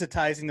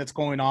desensitizing that's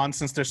going on,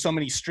 since there's so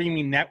many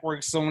streaming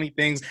networks, so many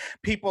things.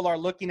 People are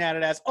looking at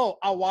it as, oh,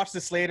 I'll watch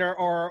this later,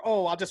 or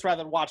oh, I'll just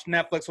rather watch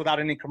Netflix without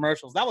any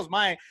commercials. That was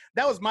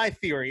my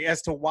theory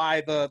as to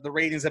why the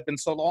ratings have been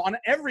so low on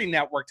every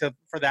network,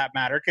 for that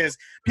matter, because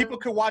people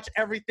could watch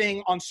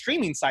everything on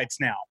streaming sites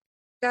now.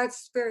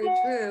 That's very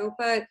true,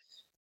 but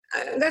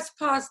that's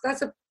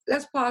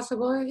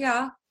possible,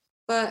 yeah.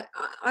 But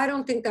I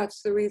don't think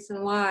that's the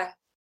reason why.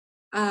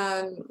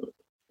 I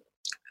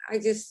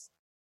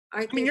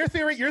mean, your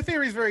theory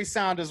is very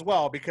sound as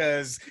well,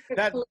 because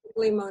that's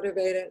politically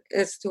motivated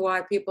as to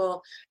why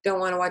people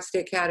don't want to watch the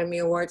Academy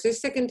Awards. They're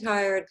sick and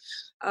tired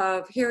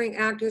of hearing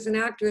actors and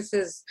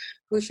actresses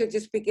who should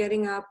just be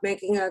getting up,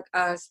 making a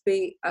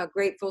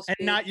grateful speech,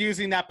 and not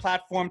using that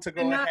platform to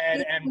go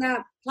ahead and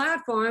that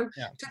platform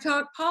to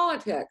talk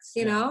politics.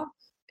 You know.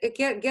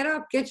 Get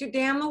up, get your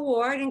damn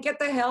award, and get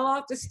the hell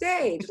off the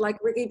stage, like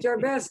Ricky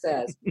Gervais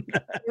says.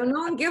 No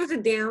one gives a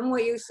damn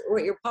what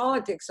your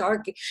politics are.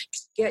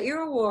 Get your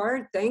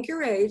award, thank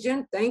your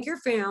agent, thank your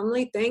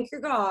family, thank your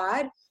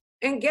God,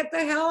 and get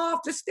the hell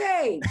off the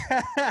stage.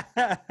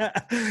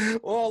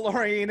 Well,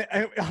 Lorraine,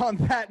 on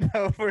that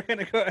note, we're going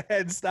to go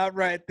ahead and stop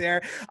right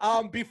there.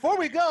 Before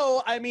we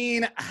go, I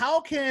mean,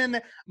 how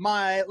can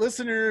my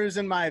listeners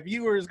and my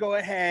viewers go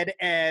ahead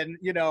and,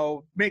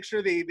 make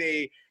sure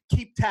they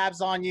keep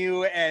tabs on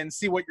you and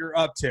see what you're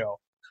up to?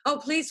 Oh,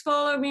 please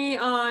follow me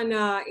on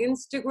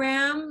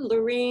Instagram,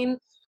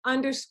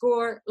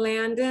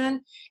 Lorene_Landon,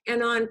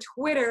 and on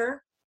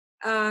Twitter,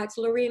 it's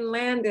Lorene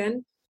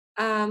Landon.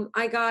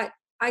 I got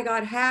I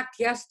got hacked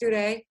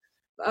yesterday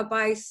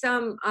by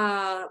some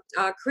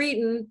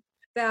cretin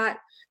that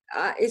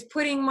is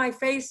putting my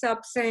face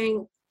up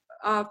saying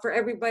for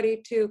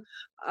everybody to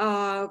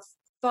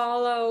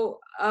follow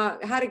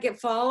how to get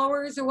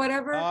followers or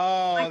whatever.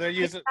 Oh, they're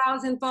using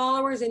 1,000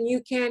 followers, and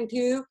you can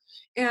too.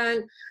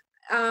 And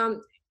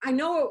I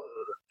know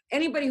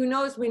anybody who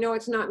knows me know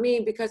it's not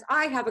me because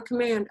I have a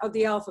command of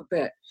the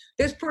alphabet.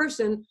 This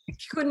person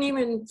couldn't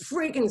even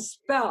freaking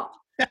spell.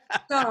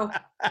 So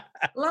a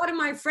lot of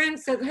my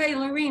friends said, "Hey,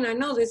 Lorene, I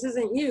know this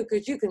isn't you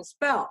because you can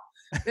spell."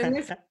 And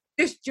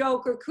this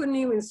joker couldn't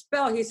even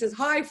spell. He says,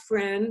 "Hi,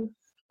 friend.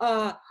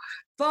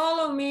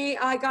 Follow me."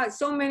 I got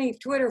so many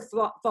Twitter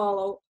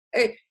follow.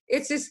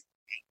 It's just,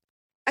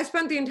 I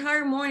spent the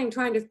entire morning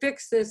trying to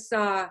fix this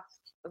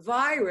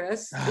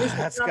virus.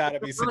 That's got to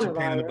be such a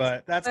pain in the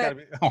butt. That's got to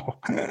be. Oh.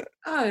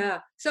 Oh yeah.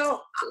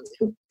 So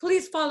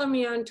please follow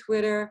me on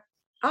Twitter.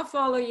 I'll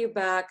follow you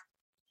back.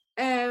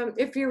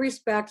 If you're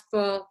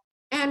respectful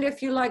and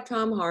if you like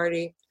Tom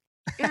Hardy,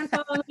 and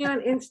follow me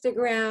on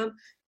Instagram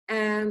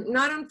and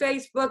not on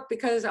Facebook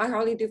because I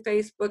hardly do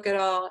Facebook at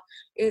all.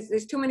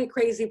 There's too many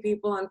crazy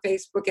people on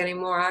Facebook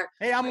anymore.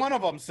 Hey, I'm one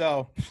of them,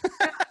 so.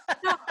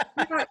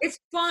 No, it's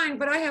fine,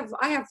 but I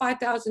have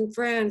 5,000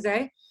 friends,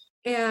 eh?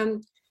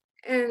 And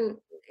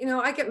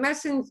I get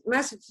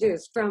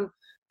messages from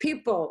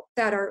people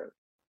that are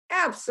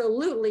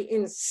absolutely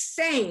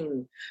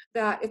insane,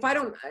 that if I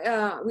don't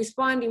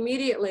respond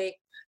immediately,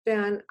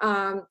 then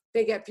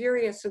they get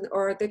furious,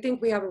 or they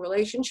think we have a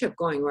relationship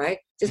going, right?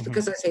 Just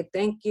because I say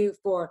thank you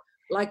for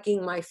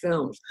liking my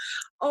films.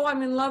 Oh,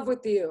 I'm in love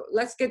with you.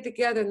 Let's get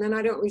together. And then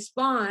I don't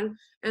respond.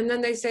 And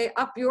then they say,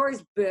 up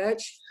yours,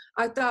 bitch.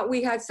 I thought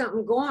we had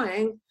something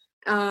going.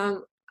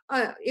 There's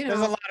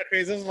a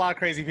lot of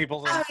crazy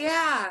people. Oh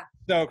yeah.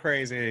 So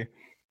crazy.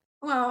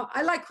 Well,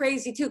 I like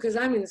crazy too because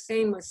I'm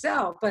insane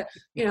myself. But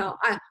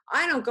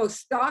I don't go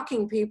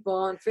stalking people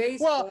on Facebook.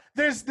 Well,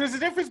 there's a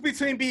difference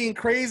between being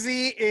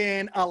crazy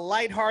in a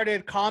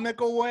lighthearted,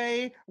 comical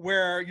way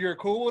where you're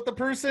cool with the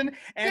person,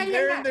 and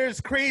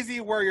there's crazy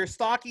where you're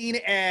stalking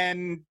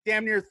and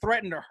damn near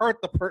threaten to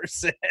hurt the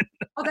person.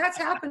 Oh, that's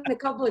happened a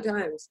couple of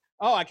times.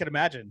 Oh, I can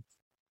imagine.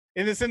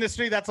 In this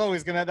industry, that's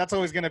always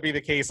gonna be the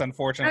case,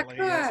 unfortunately.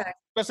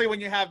 Especially when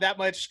you have that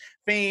much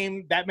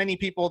fame, that many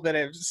people that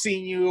have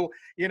seen you,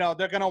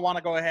 they're gonna want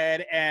to go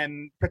ahead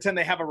and pretend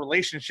they have a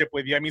relationship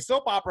with you. I mean,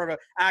 soap opera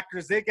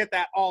actors, they get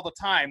that all the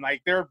time.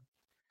 Like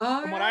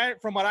from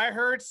what I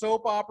heard,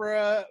 soap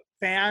opera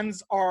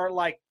fans are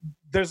like,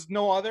 there's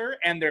no other,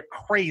 and they're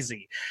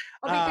crazy.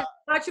 Because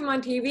watch them on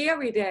TV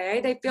every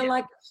day. They feel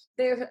like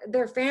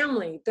they're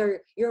family.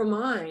 You're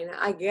mine,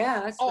 I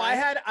guess. Oh,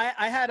 right?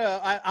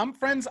 I'm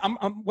friends. I'm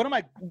one of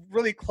my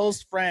really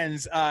close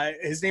friends.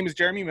 His name is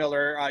Jeremy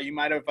Miller. You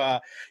might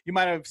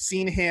have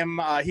seen him.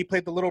 He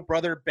played the little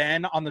brother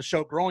Ben on the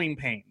show Growing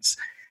Pains.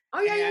 Oh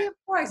yeah, of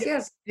course,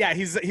 yes. Yeah,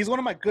 he's one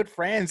of my good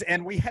friends,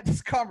 and we had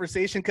this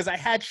conversation because I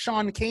had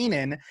Sean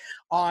Kanan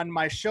on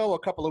my show a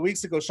couple of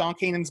weeks ago. Sean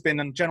Kanan's been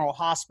in General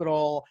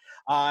Hospital.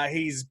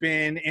 He's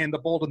been in The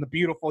Bold and the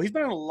Beautiful. He's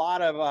been in a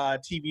lot of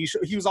TV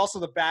shows. He was also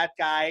the bad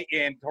guy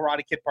in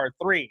Karate Kid Part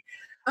 3.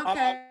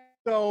 Okay.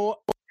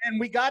 And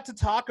we got to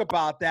talk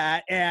about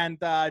that, and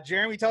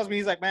Jeremy tells me,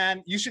 he's like,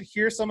 man, you should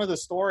hear some of the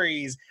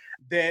stories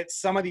that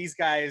some of these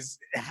guys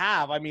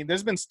have. I mean,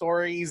 there's been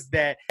stories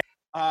that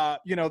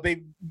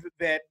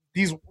that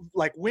these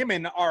like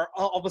women are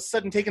all of a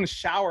sudden taking a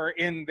shower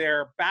in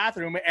their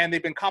bathroom and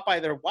they've been caught by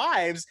their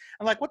wives.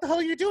 I'm like, what the hell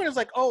are you doing? It's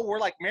like, oh, we're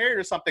like married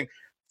or something.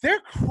 They're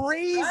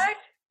crazy. What?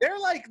 They're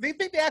like, they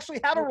think they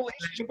actually have a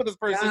relationship with this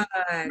person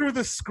through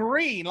the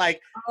screen.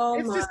 Like,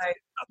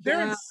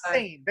 they're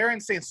insane. They're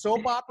insane.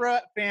 Soap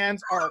opera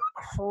fans are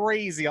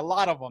crazy. A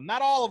lot of them,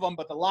 not all of them,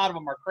 but a lot of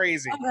them are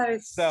crazy. Oh, that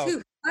is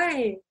too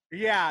funny.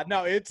 Yeah,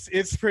 no,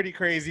 it's pretty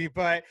crazy.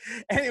 But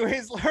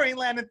anyways, Lorraine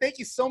Landon, thank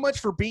you so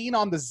much for being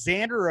on the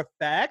Xander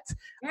Effect.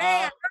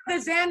 Hey, the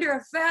Xander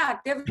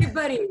Effect.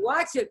 Everybody,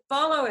 watch it,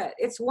 follow it.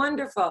 It's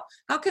wonderful.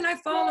 How can I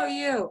follow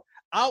you?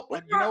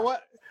 You know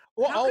what?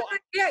 Well, how can I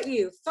get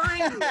you?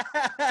 Find me.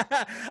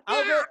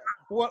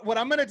 What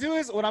I'm gonna do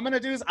is I'm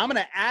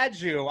gonna add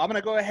you. I'm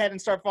gonna go ahead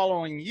and start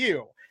following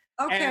you.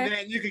 Okay. And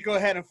then you can go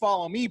ahead and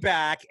follow me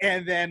back,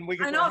 and then we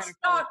can. And I'll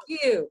stalk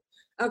you.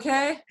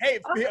 Okay. Hey,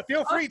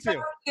 feel free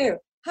to. You.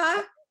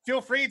 Huh? Feel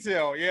free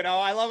to.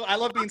 I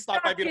love being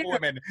stalked by beautiful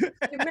women.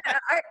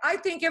 I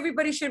think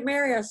everybody should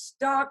marry a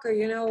stalker.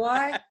 You know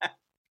why?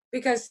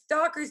 Because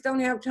stalkers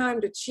don't have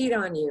time to cheat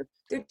on you.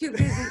 They're too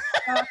busy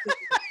stalking.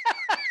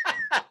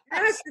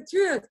 That's the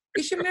truth.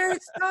 You should marry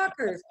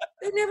stalkers.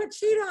 They never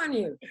cheat on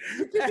you.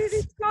 They're too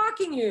busy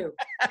stalking you.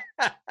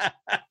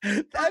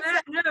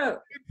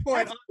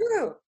 That's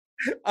true.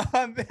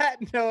 On that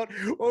note,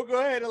 we'll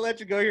go ahead and let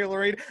you go here,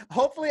 Lorraine.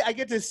 Hopefully I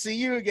get to see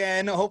you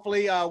again.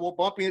 Hopefully we'll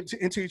bump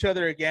into each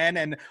other again.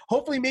 And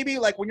hopefully maybe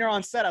like when you're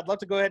on set, I'd love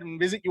to go ahead and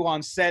visit you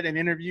on set and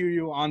interview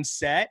you on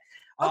set.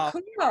 Oh,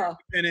 cool.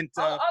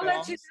 I'll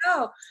let you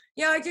know.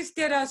 Yeah, I just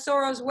did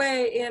Sorrow's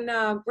Way in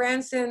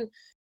Branson,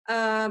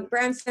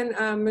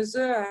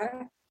 Missouri.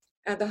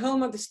 the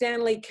home of the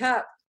Stanley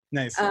Cup.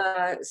 Nice.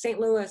 St.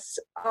 Louis.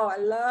 Oh, I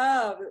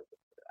love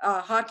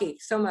hockey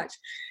so much.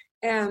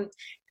 And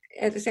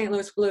at the St.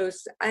 Louis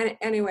Blues.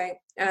 Anyway,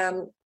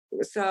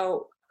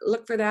 so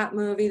look for that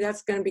movie.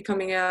 That's going to be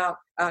coming out.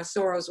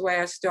 Sorrow's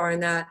Way, I star in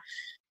that.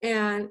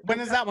 And when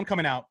is that one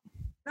coming out?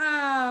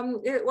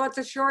 It's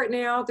a short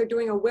now. They're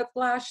doing a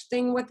Whiplash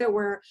thing with it,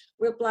 where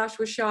Whiplash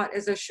was shot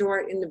as a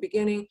short in the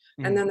beginning,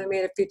 and then they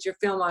made a feature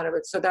film out of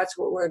it. So that's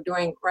what we're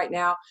doing right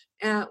now.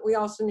 And we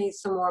also need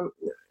some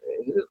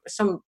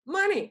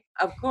money,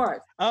 of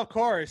course. Of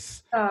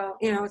course. So,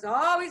 it's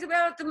always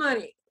about the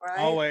money, right?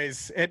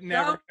 Always. It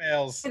never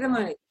fails. The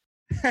money.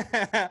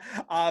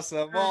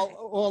 Awesome.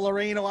 Well,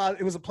 Lorraine,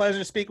 it was a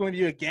pleasure speaking with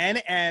you again,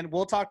 and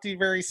we'll talk to you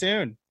very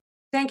soon.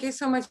 Thank you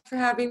so much for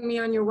having me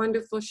on your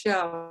wonderful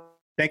show.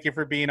 Thank you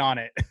for being on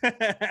it.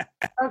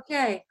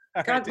 Okay.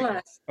 God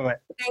bless. Bye-bye.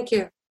 Thank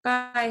you.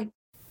 Bye.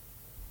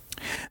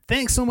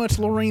 Thanks so much,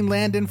 Lorraine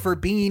Landon, for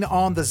being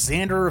on the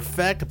Xander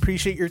Effect.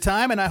 Appreciate your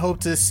time, and I hope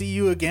to see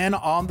you again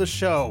on the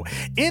show.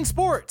 In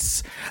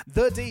sports,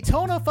 the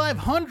Daytona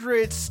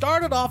 500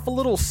 started off a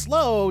little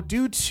slow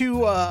due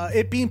to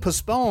it being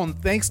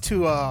postponed, thanks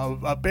to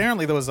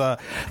apparently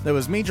there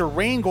was major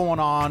rain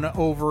going on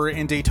over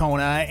in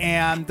Daytona,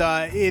 and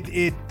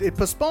it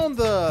postponed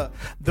the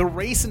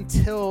race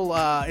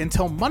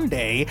until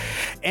Monday.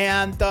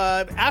 And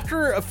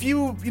after a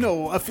few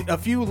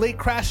late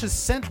crashes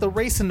sent the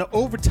race into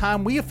overtime,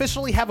 we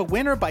officially have a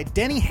winner by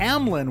Denny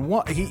Hamlin.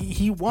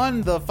 He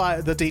won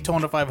the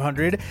Daytona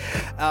 500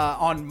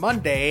 on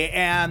Monday,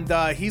 and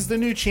he's the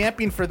new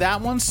champion for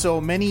that one. So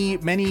many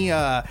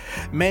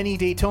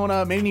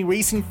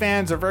racing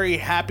fans are very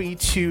happy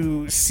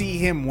to see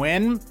him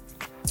win.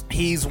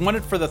 He's won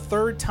it for the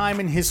third time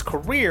in his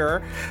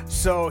career,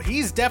 so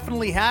he's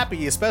definitely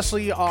happy,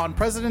 especially on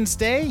President's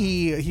Day.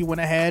 He went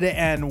ahead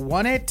and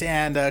won it,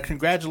 and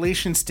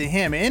congratulations to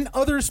him. In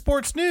other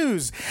sports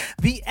news,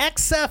 the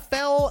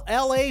XFL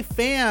LA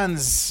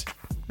fans,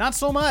 not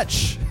so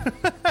much.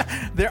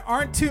 There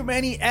aren't too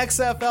many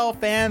XFL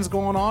fans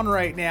going on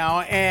right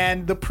now,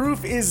 and the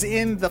proof is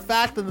in the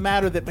fact of the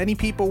matter that many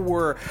people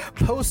were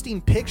posting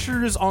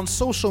pictures on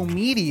social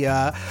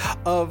media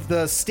of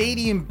the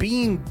stadium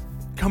being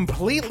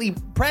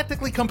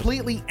practically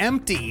completely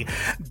empty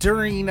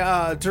during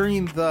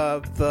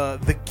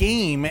the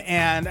game,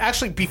 and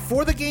actually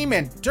before the game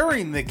and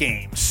during the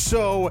game.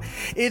 So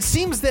it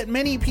seems that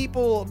many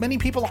people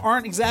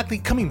aren't exactly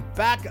coming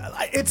back.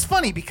 It's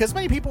funny because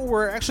many people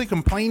were actually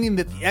complaining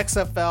that the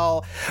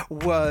XFL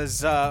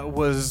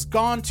was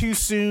gone too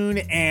soon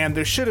and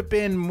there should have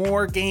been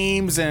more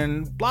games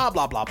and blah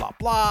blah blah blah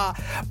blah.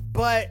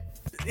 But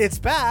it's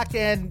back,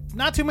 and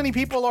not too many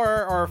people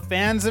are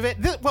fans of it.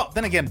 Well,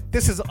 then again,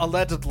 this is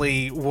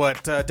allegedly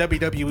what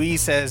WWE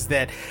says,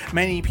 that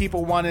many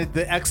people wanted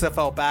the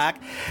XFL back.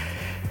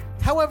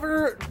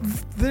 However,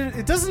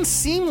 it doesn't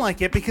seem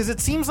like it, because it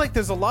seems like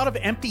there's a lot of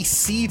empty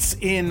seats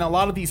in a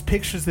lot of these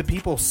pictures that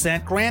people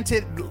sent.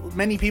 Granted,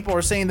 many people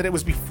are saying that it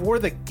was before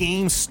the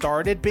game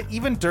started, but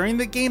even during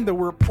the game, there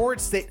were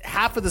reports that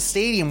half of the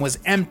stadium was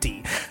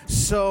empty.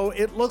 So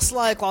it looks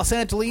like Los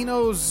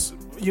Angelinos,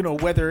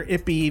 whether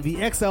it be the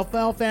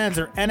XFL fans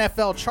or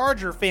NFL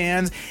Charger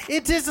fans,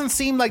 it doesn't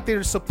seem like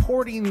they're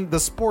supporting the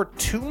sport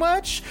too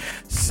much.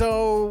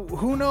 So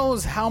who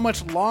knows how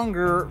much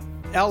longer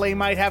LA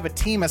might have a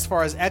team as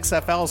far as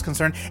XFL is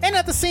concerned. And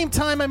at the same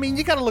time, I mean,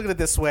 you got to look at it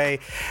this way.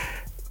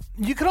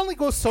 You can only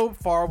go so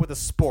far with a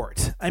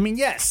sport. I mean,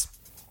 yes,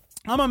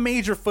 I'm a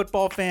major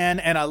football fan,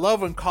 and I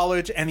love when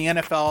college and the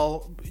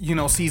NFL,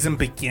 season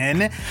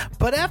begin.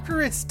 But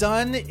after it's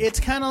done, it's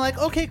kind of like,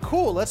 okay,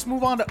 cool, let's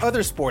move on to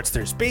other sports.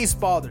 There's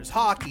baseball, there's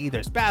hockey,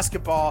 there's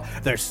basketball,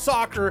 there's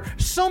soccer,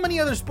 so many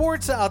other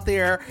sports out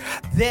there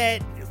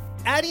that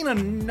adding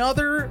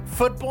another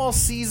football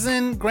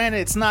season, granted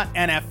it's not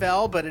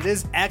NFL, but it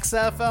is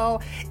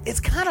XFL, it's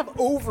kind of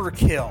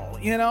overkill.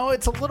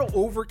 It's a little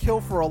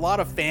overkill for a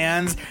lot of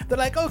fans. They're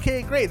like,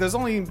 okay, great, there's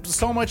only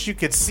so much you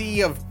could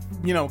see of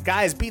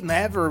guys beating the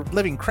ever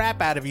living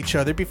crap out of each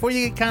other before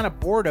you get kind of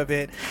bored of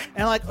it,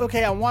 and like,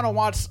 okay, I want to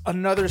watch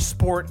another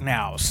sport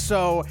now.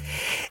 So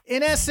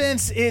in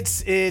essence,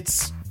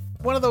 it's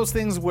one of those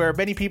things where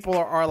many people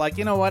are like,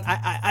 you know what,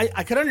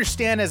 I could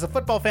understand, as a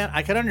football fan,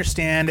 I could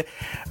understand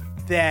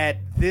that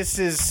this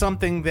is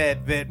something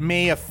that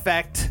may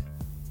affect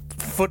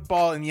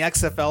football and the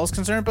XFL is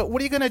concerned, but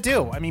what are you going to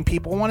do? I mean,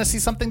 people want to see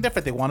something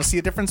different. They want to see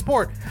a different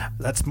sport.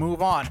 Let's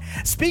move on.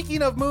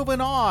 Speaking of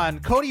moving on,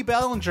 Cody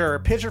Bellinger,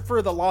 pitcher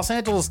for the Los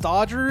Angeles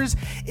Dodgers,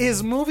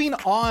 is moving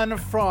on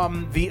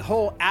from the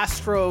whole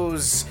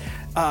Astros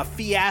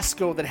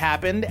fiasco that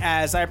happened,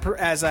 as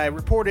I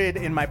reported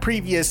in my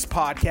previous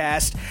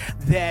podcast,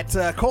 that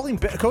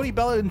Cody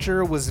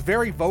Bellinger was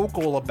very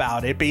vocal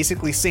about it,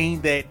 basically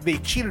saying that they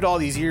cheated all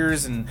these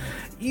years, and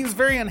he was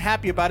very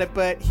unhappy about it.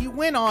 But he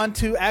went on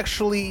to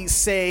actually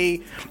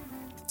say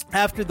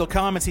after the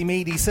comments he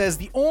made, he says,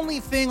 the only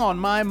thing on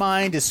my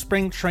mind is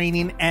spring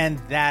training, and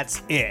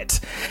that's it.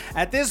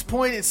 At this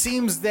point, it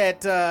seems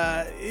that,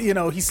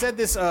 he said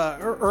this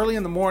early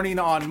in the morning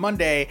on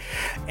Monday,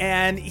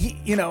 and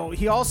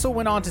he also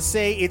went on to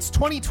say, it's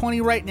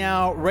 2020 right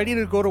now, ready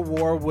to go to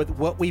war with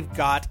what we've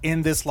got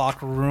in this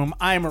locker room.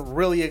 I'm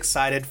really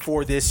excited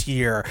for this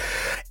year.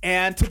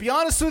 And to be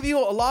honest with you,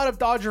 a lot of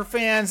Dodger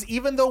fans,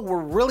 even though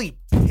we're really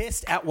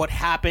pissed at what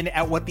happened,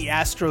 at what the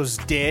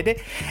Astros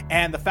did,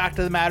 and the fact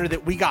of the matter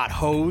that we got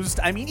hosed.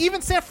 I mean,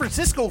 even San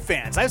Francisco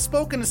fans. I've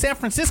spoken to San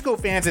Francisco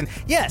fans, and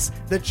yes,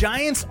 the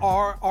Giants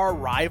are our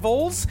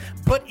rivals,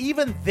 but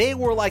even they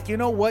were like, you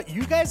know what?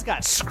 You guys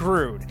got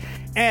screwed.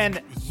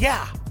 And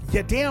yeah,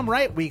 damn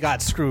right we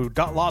got screwed.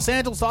 Los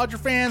Angeles Dodger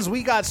fans,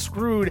 we got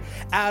screwed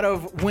out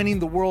of winning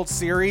the World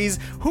Series.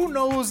 Who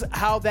knows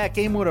how that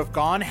game would have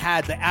gone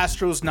had the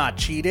Astros not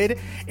cheated.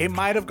 It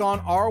might have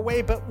gone our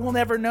way, but we'll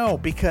never know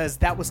because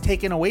that was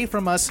taken away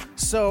from us.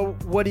 So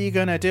what are you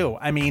gonna do?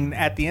 I mean,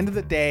 at the end of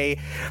the day,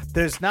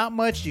 there's not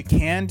much you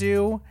can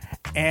do,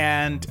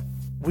 and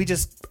we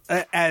just,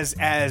 as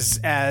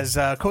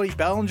Cody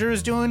Bellinger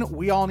is doing,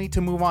 we all need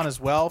to move on as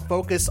well.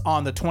 Focus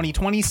on the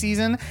 2020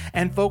 season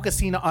and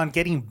focusing on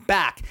getting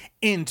back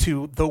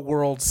into the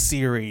World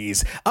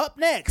Series. Up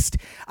next,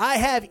 I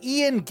have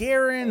Ian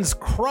Guerin's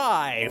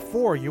Cry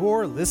for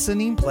your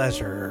listening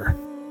pleasure.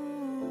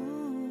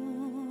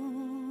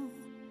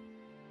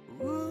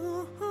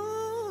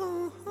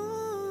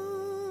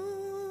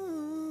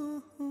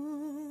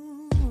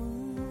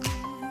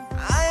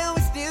 I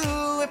always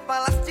knew if I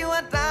lost you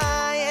I'd die.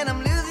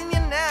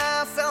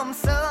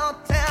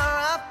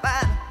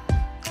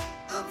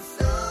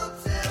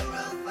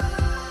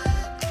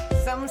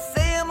 Some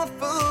say I'm a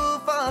fool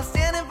for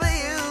standing for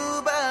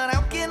you, but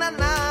how can I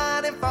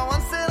not if I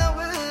once said I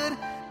would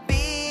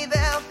be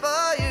there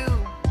for you?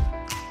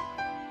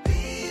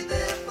 Be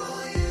there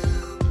for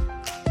you.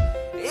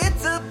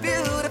 It's a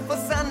beautiful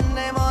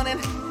Sunday morning,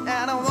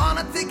 and I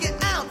wanna take you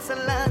out to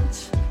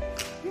lunch,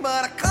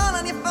 but I call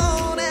on your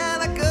phone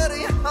and I go to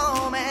your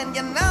home, and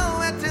you know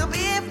where to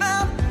be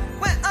found.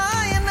 Where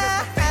are you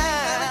now? Things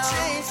haven't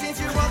changed since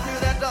you walked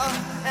through that door,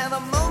 and the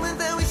moment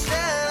that we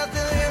shared, I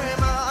still hear in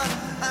my heart.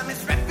 I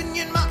miss wrapping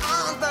you in my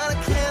arms, but I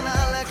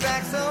cannot look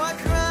back, so I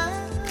cry.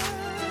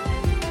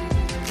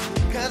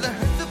 Cause it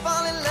hurts to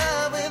fall in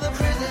love with a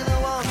prisoner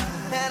woman,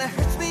 and it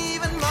hurts me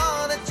even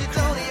more that you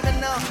don't even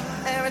know.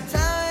 Every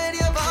time I heard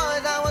your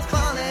voice, I was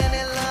falling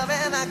in love,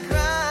 and I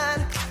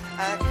cried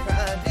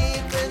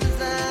deep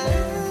inside.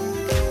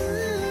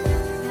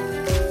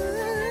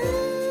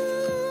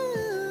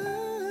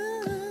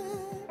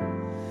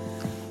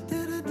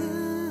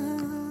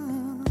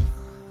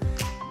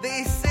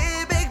 They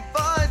say big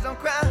boys don't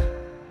cry.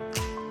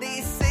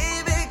 They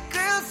say big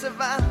girls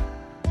survive.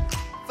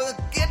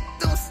 Forget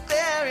those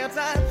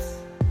stereotypes.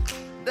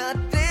 The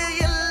day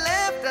you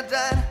left, I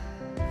died.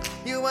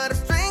 You were the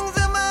strings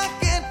of my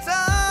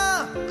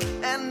guitar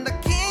and the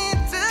key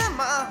to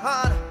my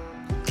heart.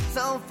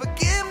 So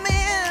forgive me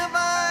if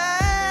I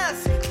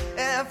ask,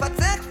 if I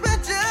text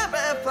but you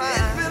reply.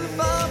 It's been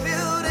 4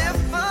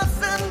 beautiful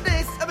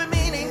Sundays. I've been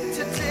meaning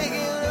to take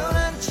you to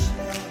lunch,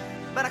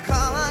 but I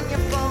call on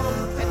your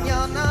phone and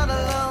you're not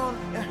alone.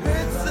 It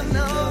hurts to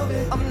know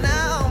I'm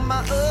now on my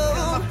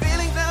own. My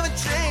feelings haven't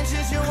changed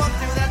since you walked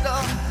through that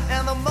door,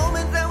 and the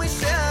moment that we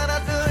shared,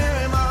 I still hear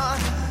in my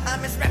heart. I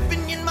miss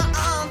wrapping you in my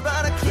arms,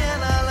 but I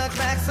cannot look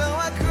back, so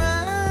I cry.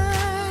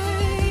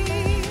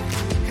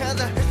 Cause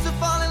it hurts to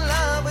fall in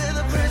love with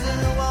a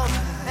prisoner woman,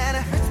 and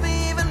it hurts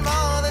me even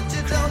more that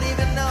you don't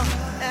even know.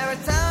 Every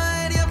time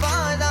I heard your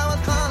voice, I was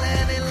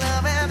falling in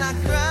love, and I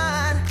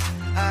cried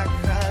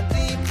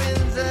deep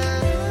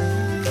inside.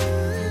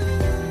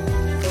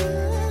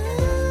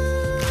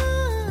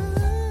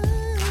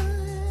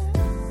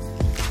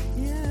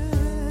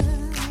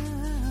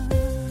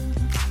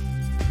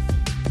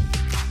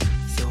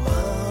 So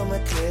I'ma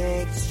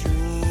take the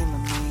stream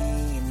of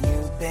me and you,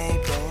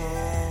 baby,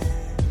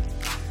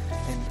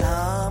 and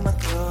I'ma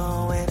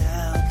throw it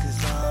out, cause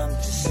I'm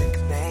just sick,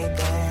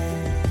 baby,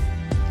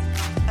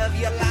 of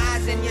your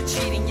lies and your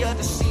cheating, your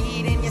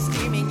deceit and your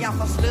scheming, your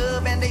false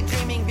love and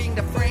daydreaming, being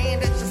the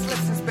friend that just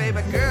listens,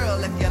 baby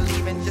girl. If you're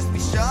leaving, just be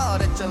sure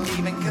that you're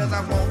leaving, cause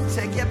I won't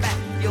take you back.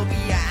 You'll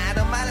be out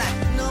of my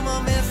life. No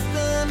more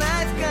Mr.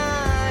 Nice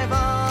Guy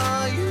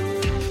for you.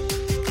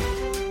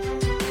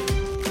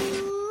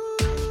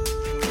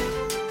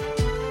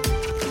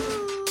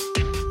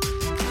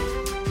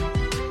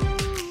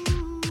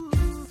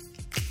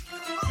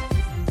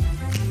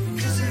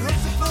 Cause it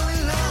hurts to fall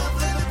in love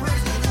with a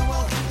prisoner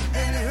woman,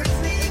 and it hurts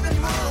me even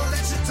more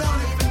that you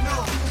don't even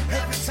know.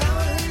 Every time I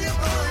hear your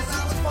voice,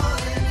 I was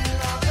falling in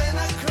love, and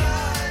I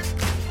cried.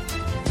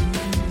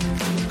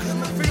 Cause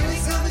my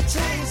feelings haven't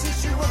changed since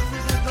you walked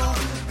through the door,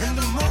 and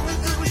the moment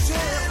that we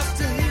shared,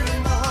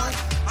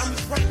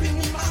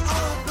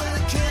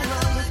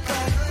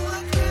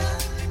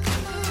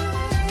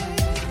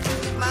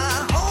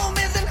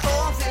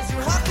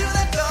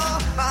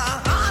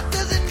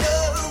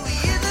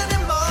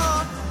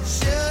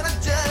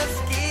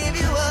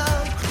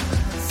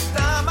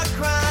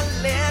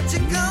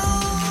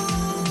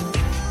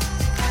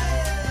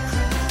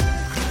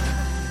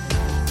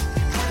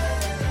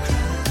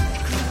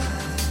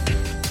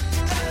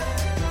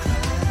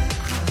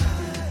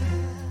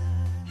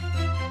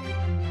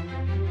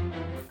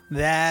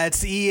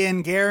 That's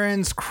Ian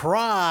Guerin's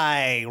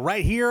Cry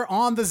right here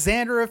on the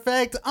Xander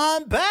Effect.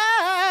 I'm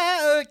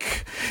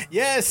back.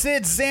 Yes,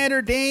 it's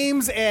Xander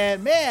Dames,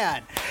 and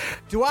man,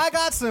 do I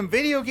got some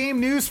video game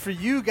news for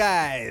you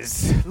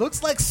guys.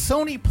 Looks like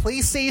Sony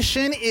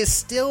PlayStation is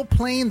still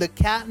playing the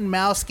cat and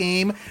mouse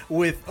game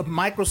with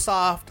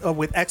Microsoft,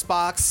 with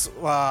Xbox,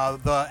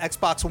 the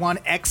Xbox One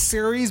X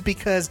series,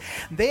 because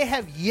they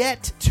have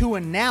yet to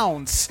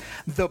announce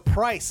the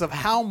price of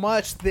how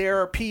much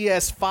their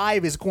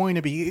PS5 is going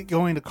to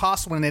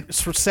cost when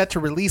it's set to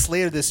release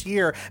later this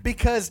year,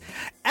 because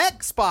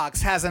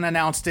Xbox hasn't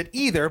announced it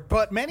either,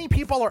 but many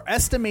people are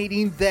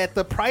estimating that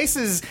the price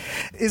is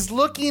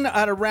looking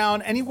at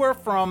around anywhere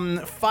from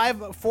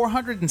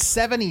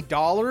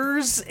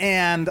 $470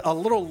 and a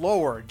little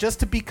lower,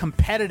 just to be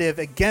competitive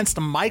against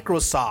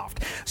Microsoft.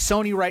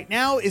 Sony right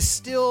now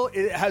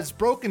it has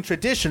broken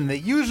tradition. They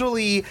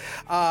usually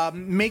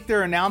make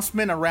their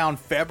announcement around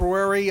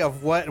February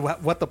of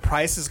what the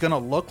price is going to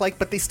look like,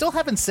 but they still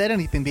haven't said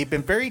anything. They've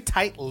been very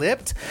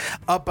tight-lipped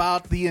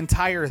about the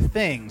entire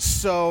thing.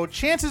 So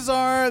chances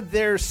are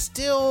they're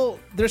still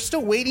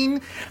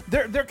waiting.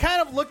 They're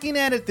kind of looking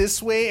at it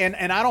this way, and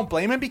I don't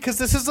blame them, because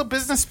this is a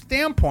business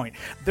standpoint.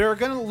 They're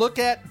going to look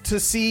at to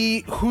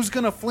see who's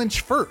going to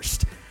flinch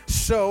first.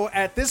 So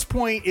at this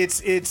point,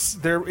 it's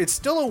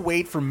still a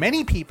wait for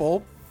many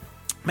people.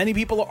 Many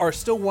people are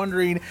still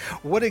wondering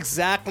what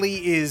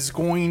exactly is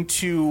going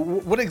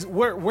to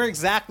where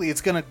exactly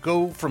it's going to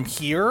go from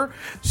here.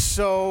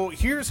 So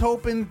here's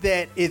hoping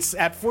that it's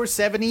at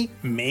 470,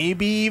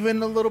 maybe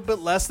even a little bit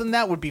less than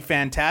that would be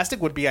fantastic,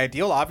 would be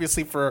ideal,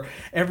 obviously, for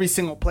every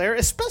single player,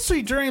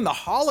 especially during the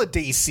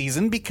holiday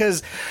season,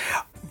 because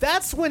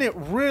that's when it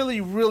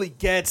really, really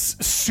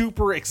gets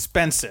super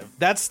expensive.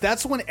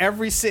 That's when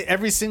every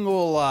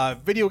single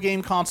video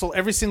game console,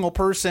 every single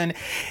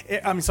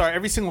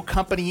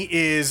company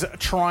is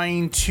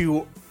trying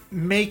to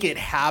make it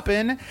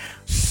happen.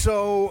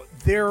 So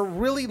they're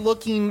really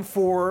looking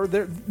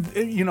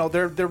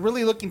they're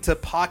really looking to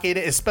pocket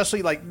it,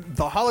 especially like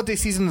the holiday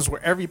season is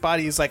where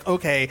everybody is like,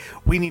 okay,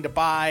 we need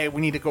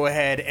to go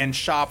ahead and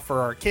shop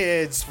for our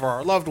kids, for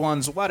our loved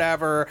ones,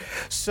 whatever.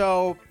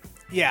 So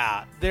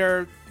yeah,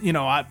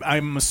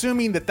 I'm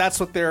assuming that's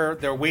what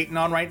they're waiting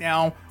on right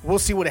now. We'll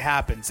see what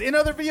happens. In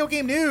other video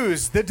game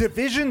news, The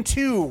Division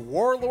 2: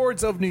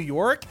 Warlords of New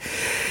York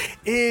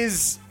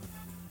is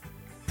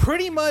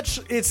pretty much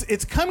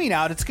it's coming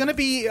out. It's going to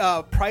be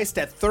priced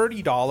at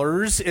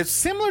 $30. It's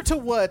similar to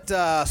what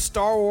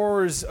Star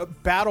Wars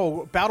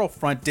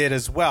Battlefront did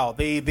as well.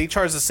 They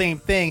charge the same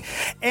thing,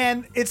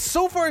 and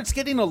it's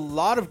getting a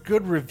lot of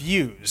good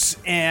reviews,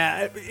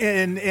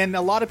 and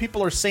a lot of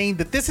people are saying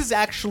that this is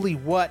actually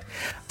what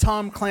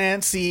Tom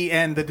Clancy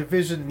and the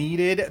Division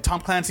needed.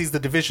 Tom Clancy's The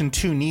Division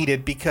 2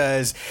 needed,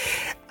 because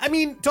I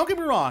mean, don't get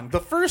me wrong, the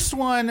first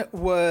one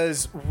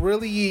was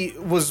really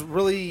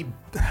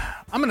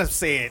I'm gonna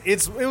say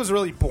it was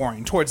really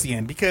boring towards the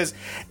end, because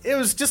it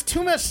was just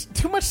too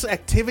much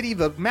activity.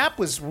 The map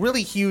was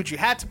really huge. You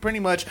had to pretty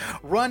much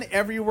run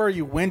everywhere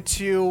you went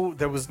to.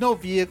 There was no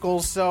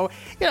vehicles, so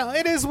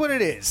it is what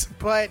it is.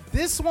 But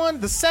this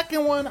one, the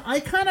second one, I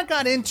kind of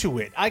got into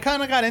it.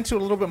 a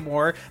little bit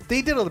more.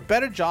 They did a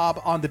better job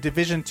on the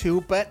Division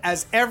 2, but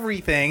as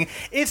everything,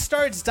 it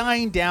starts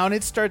dying down.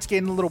 It starts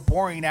getting a little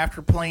boring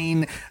after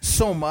playing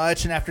so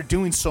much and after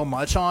doing so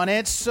much on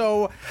it.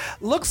 So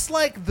looks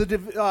like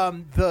the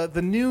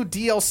new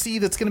DLC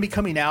that's going to be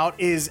coming out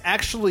is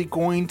actually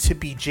going to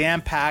be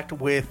jam-packed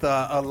with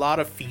a lot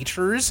of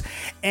features,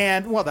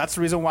 and well, that's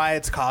the reason why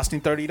it's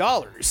costing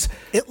 $30.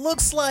 It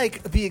looks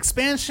like the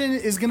expansion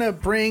is going to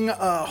bring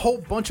a whole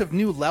bunch of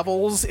new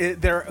levels.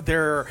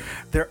 They're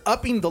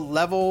upping the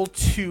level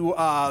to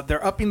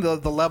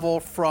the level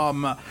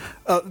from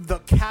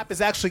the cap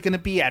is actually going to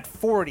be at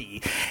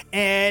 40,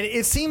 and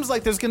it seems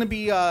like there's going to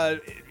be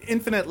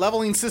infinite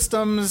leveling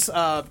systems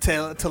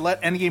to let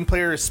endgame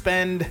players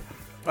spend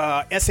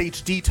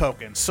SHD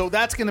tokens. So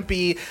that's going to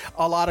be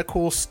a lot of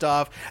cool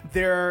stuff.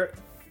 They're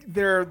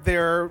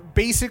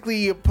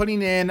basically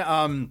putting in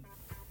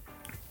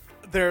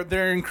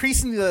they're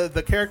increasing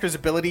the characters'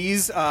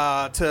 abilities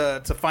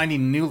to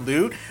finding new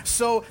loot.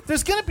 So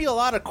there's going to be a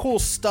lot of cool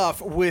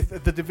stuff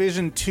with the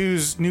Division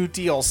 2's new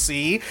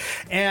DLC,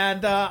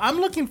 and I'm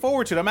looking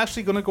forward to it. I'm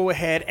actually going to go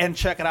ahead and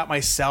check it out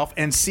myself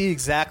and see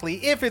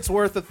exactly if it's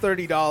worth the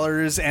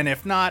 $30, and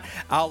if not,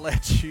 I'll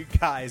let you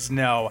guys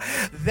know.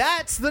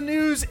 That's the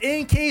news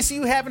in case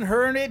you haven't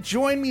heard it.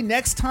 Join me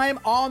next time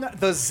on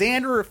the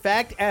Xander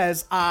Effect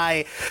as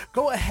I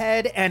go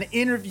ahead and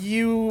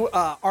interview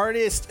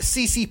artist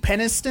CeCe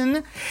Peniston.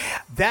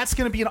 That's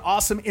going to be an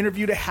awesome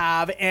interview to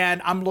have,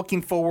 and I'm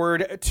looking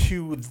forward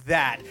to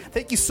that.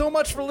 Thank you so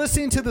much for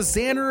listening to the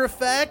Xander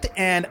Effect,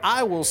 and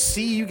I will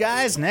see you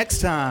guys next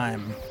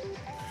time.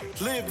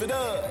 Live it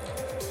up.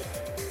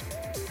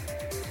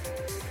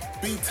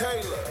 B.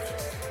 Taylor.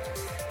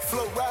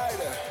 Flow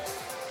Rider.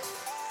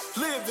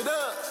 Live it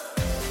up.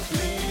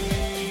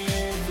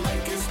 Live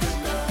like it's the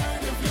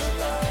night of your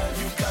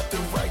life. You got the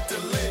right to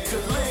live.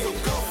 So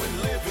go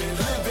and live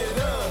it up.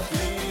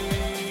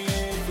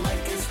 Live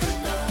like it's the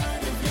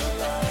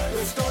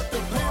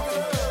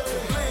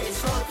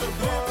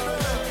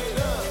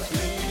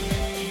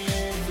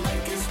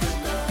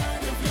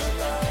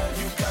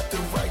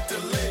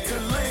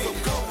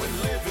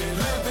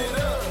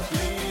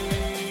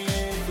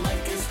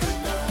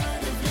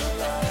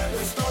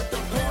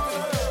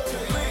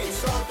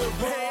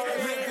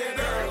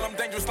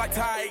dangerous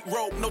like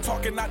tightrope. No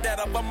talking, not that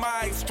of a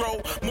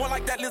maestro. More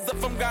like that lizard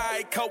from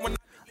Geico. When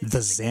The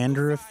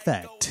Xander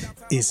Effect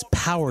is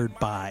powered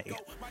by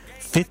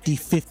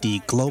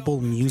 50/50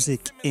 Global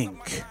Music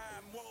Inc.,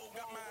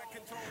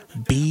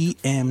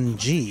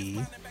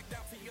 BMG,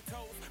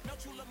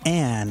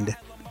 and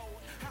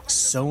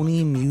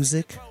Sony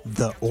Music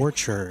The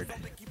Orchard,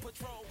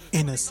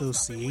 in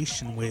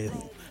association with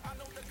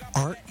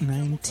Art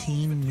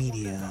 19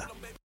 Media.